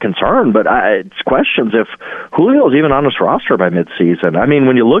 like, not concern, but it's questions if Julio's even on this roster by midseason. I mean,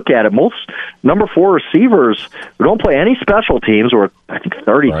 when you look at it, most number 4 receivers who don't play any special teams, or I think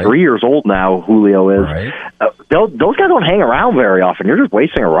 33 years old now, Julio is, those guys don't hang around very often. You're just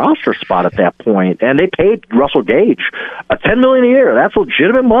wasting a roster spot at that point. And they paid Russell Gage $10 million a year. That's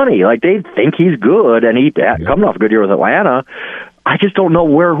legitimate money. Like, they think he's good, and he coming off a good year with Atlanta. I just don't know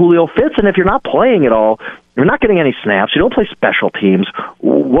where Julio fits, and if you're not playing at all, you're not getting any snaps, you don't play special teams,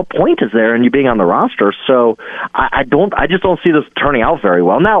 what point is there in you being on the roster? So I just don't see this turning out very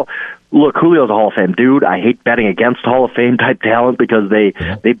well. Now, look, Julio's a Hall of Fame dude. I hate betting against Hall of Fame type talent because they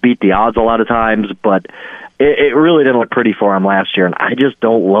beat the odds a lot of times, but it really didn't look pretty for him last year, and I just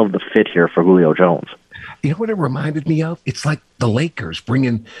don't love the fit here for Julio Jones. You know what it reminded me of? It's like the Lakers,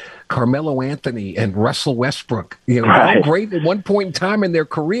 bringing Carmelo Anthony and Russell Westbrook, Right. all great at one point in time in their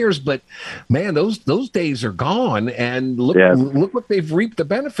careers, but man, those days are gone. And look what they've reaped the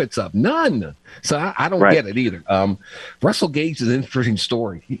benefits of. None. So I don't get it either. Russell Gage is an interesting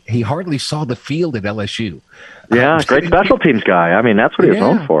story. He hardly saw the field at LSU. Yeah, great special teams guy. I mean, that's what he was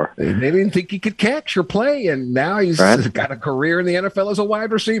known for. They didn't think he could catch or play, and now he's got a career in the NFL as a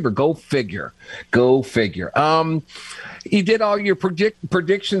wide receiver. Go figure. Go figure. You did all your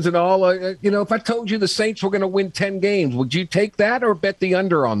predictions and all. If I told you the Saints were going to win 10 games, would you take that or bet the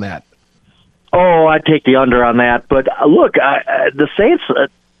under on that? Oh, I'd take the under on that. But look, the Saints,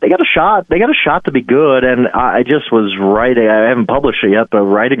 they got a shot. They got a shot to be good, and I just was writing. I haven't published it yet, but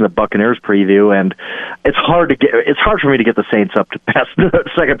writing the Buccaneers preview, and it's hard for me to get the Saints up to past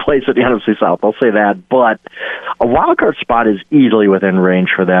second place at the NFC South. I'll say that, but a wild card spot is easily within range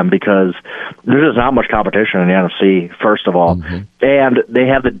for them because there's just not much competition in the NFC. First of all, and they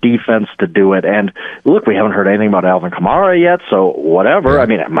have the defense to do it. And look, we haven't heard anything about Alvin Kamara yet, so whatever. I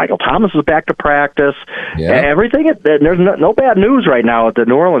mean, Michael Thomas is back to practice. Everything. There's no bad news right now at the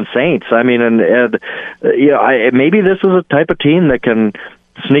New Orleans Saints. I mean, and maybe this is a type of team that can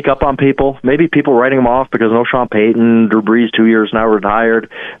sneak up on people. Maybe people writing them off because no Sean Payton, Drew Brees 2 years now retired.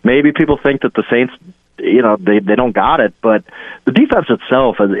 Maybe people think that the Saints, they don't got it, but the defense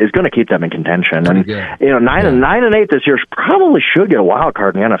itself is going to keep them in contention. And 9-8 this year probably should get a wild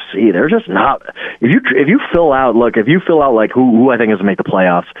card in the NFC. They're just not. If you fill out like who I think is going to make the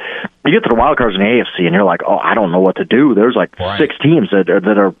playoffs, you get to the wild cards in the AFC and you're like, oh, I don't know what to do. There's like 6 teams that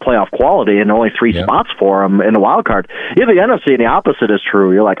are playoff quality and only 3 spots for them in the wild card. You have the NFC and the opposite is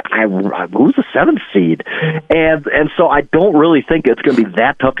true. You're like, who's the 7th seed? And so I don't really think it's going to be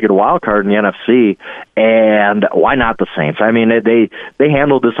that tough to get a wild card in the NFC. And why not the Saints? I mean, they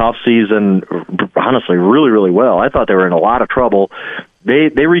handled this offseason, honestly, really, really well. I thought they were in a lot of trouble. They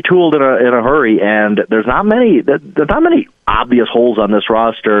retooled in a hurry, and there's not many obvious holes on this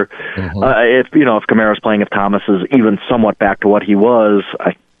roster. If Kamara's playing, if Thomas is even somewhat back to what he was,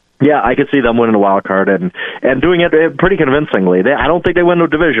 I could see them winning a wild card and doing it pretty convincingly. I don't think they win the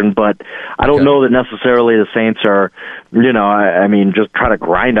division, but I don't know that necessarily the Saints are, just try to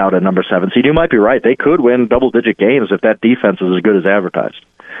grind out a number 7 seed. You might be right. They could win double-digit games if that defense is as good as advertised.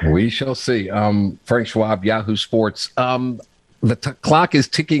 We shall see. Frank Schwab, Yahoo Sports. The clock is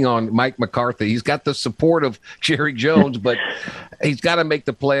ticking on Mike McCarthy. He's got the support of Jerry Jones, but he's got to make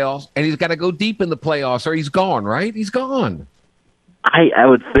the playoffs, and he's got to go deep in the playoffs, or he's gone, right? He's gone. I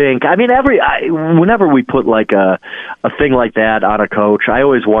would think. I mean, whenever we put like a thing like that on a coach, I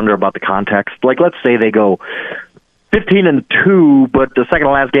always wonder about the context. Like, let's say they go 15-2, but the second to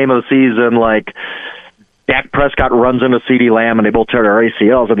last game of the season, like Dak Prescott runs into CeeDee Lamb and they both tear their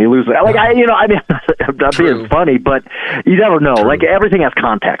ACLs and he loses. Like, I'm not being funny, but you never know. True. Like, everything has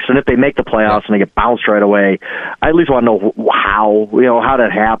context, and if they make the playoffs and they get bounced right away, I at least want to know how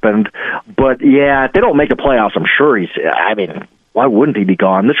that happened. But yeah, if they don't make the playoffs, I'm sure why wouldn't he be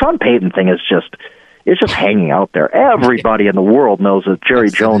gone? The Sean Payton thing is just hanging out there. Everybody in the world knows that Jerry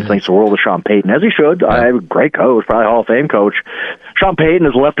Jones thinks the world of Sean Payton, as he should. A great coach, probably Hall of Fame coach. Sean Payton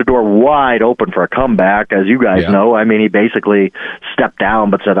has left the door wide open for a comeback, as you guys know. I mean, he basically stepped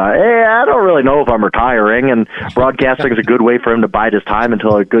down but said, I don't really know if I'm retiring, and broadcasting is a good way for him to bide his time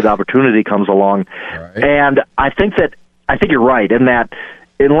until a good opportunity comes along. Right. And I think you're right in that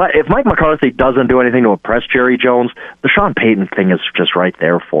if Mike McCarthy doesn't do anything to impress Jerry Jones, the Sean Payton thing is just right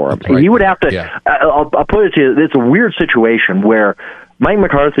there for him. Right. He would have to. I'll put it to you. It's a weird situation where Mike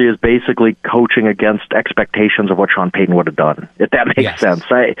McCarthy is basically coaching against expectations of what Sean Payton would have done, if that makes sense.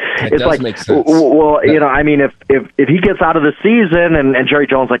 It's like, make sense. Well, if he gets out of the season and Jerry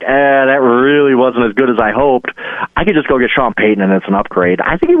Jones like, that really wasn't as good as I hoped, I could just go get Sean Payton and it's an upgrade.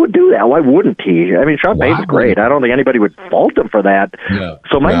 I think he would do that. Why wouldn't he? I mean, Sean Payton's great. I don't think anybody would fault him for that. No.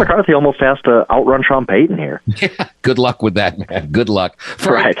 So Mike McCarthy almost has to outrun Sean Payton here. Yeah. Good luck with that, man. Good luck.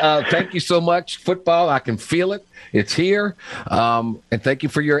 Frank, thank you so much. Football, I can feel it. It's here. And thank you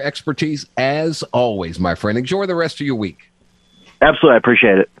for your expertise as always, my friend. Enjoy the rest of your week. Absolutely. I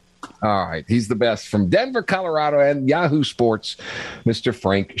appreciate it. All right. He's the best from Denver, Colorado, and Yahoo Sports, Mr.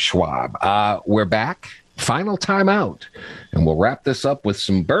 Frank Schwab. We're back. Final timeout. And we'll wrap this up with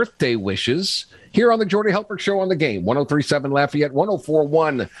some birthday wishes here on the Jordy Helper Show on the Game. 103.7 Lafayette,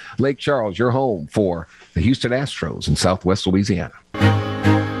 104.1 Lake Charles, your home for the Houston Astros in Southwest Louisiana.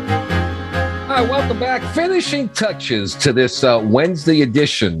 Hi, welcome back. Finishing touches to this Wednesday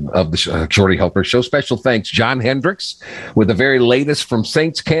edition of the Jordy Helper Show. Special thanks, John Hendricks, with the very latest from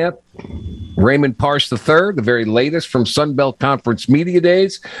Saints camp. Raymond Parsh III, the very latest from Sunbelt Conference Media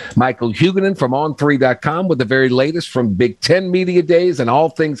Days. Michael Huguenin from On3.com with the very latest from Big Ten Media Days and all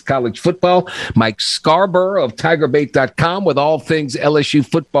things college football. Mike Scarborough of TigerBait.com with all things LSU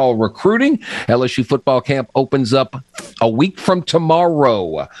football recruiting. LSU football camp opens up a week from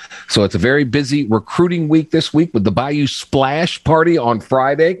tomorrow. So it's a very busy recruiting week this week with the Bayou Splash Party on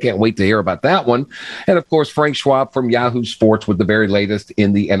Friday. Can't wait to hear about that one. And, of course, Frank Schwab from Yahoo Sports with the very latest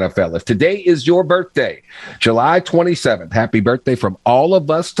in the NFL. If today is your birthday, July 27th, happy birthday from all of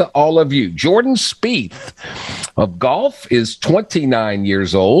us to all of you. Jordan Spieth of golf is 29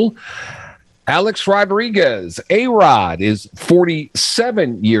 years old. Alex Rodriguez, A-Rod, is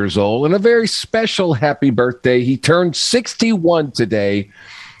 47 years old, and a very special happy birthday. He turned 61 today.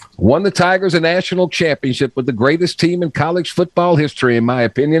 Won the Tigers a national championship with the greatest team in college football history, in my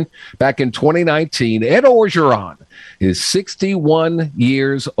opinion, back in 2019. Ed Orgeron is 61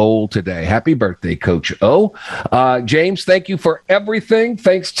 years old today. Happy birthday, Coach O. James, thank you for everything.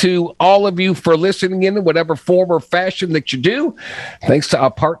 Thanks to all of you for listening in whatever form or fashion that you do. Thanks to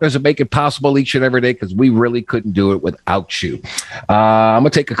our partners that make it possible each and every day, because we really couldn't do it without you. I'm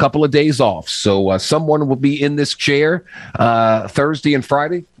going to take a couple of days off, so someone will be in this chair Thursday and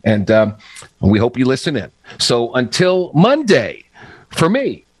Friday. And we hope you listen in. So until Monday, for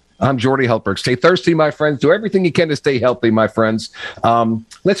me, I'm Jordy Hultberg. Stay thirsty, my friends. Do everything you can to stay healthy, my friends.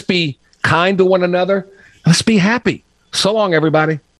 Let's be kind to one another. Let's be happy. So long, everybody.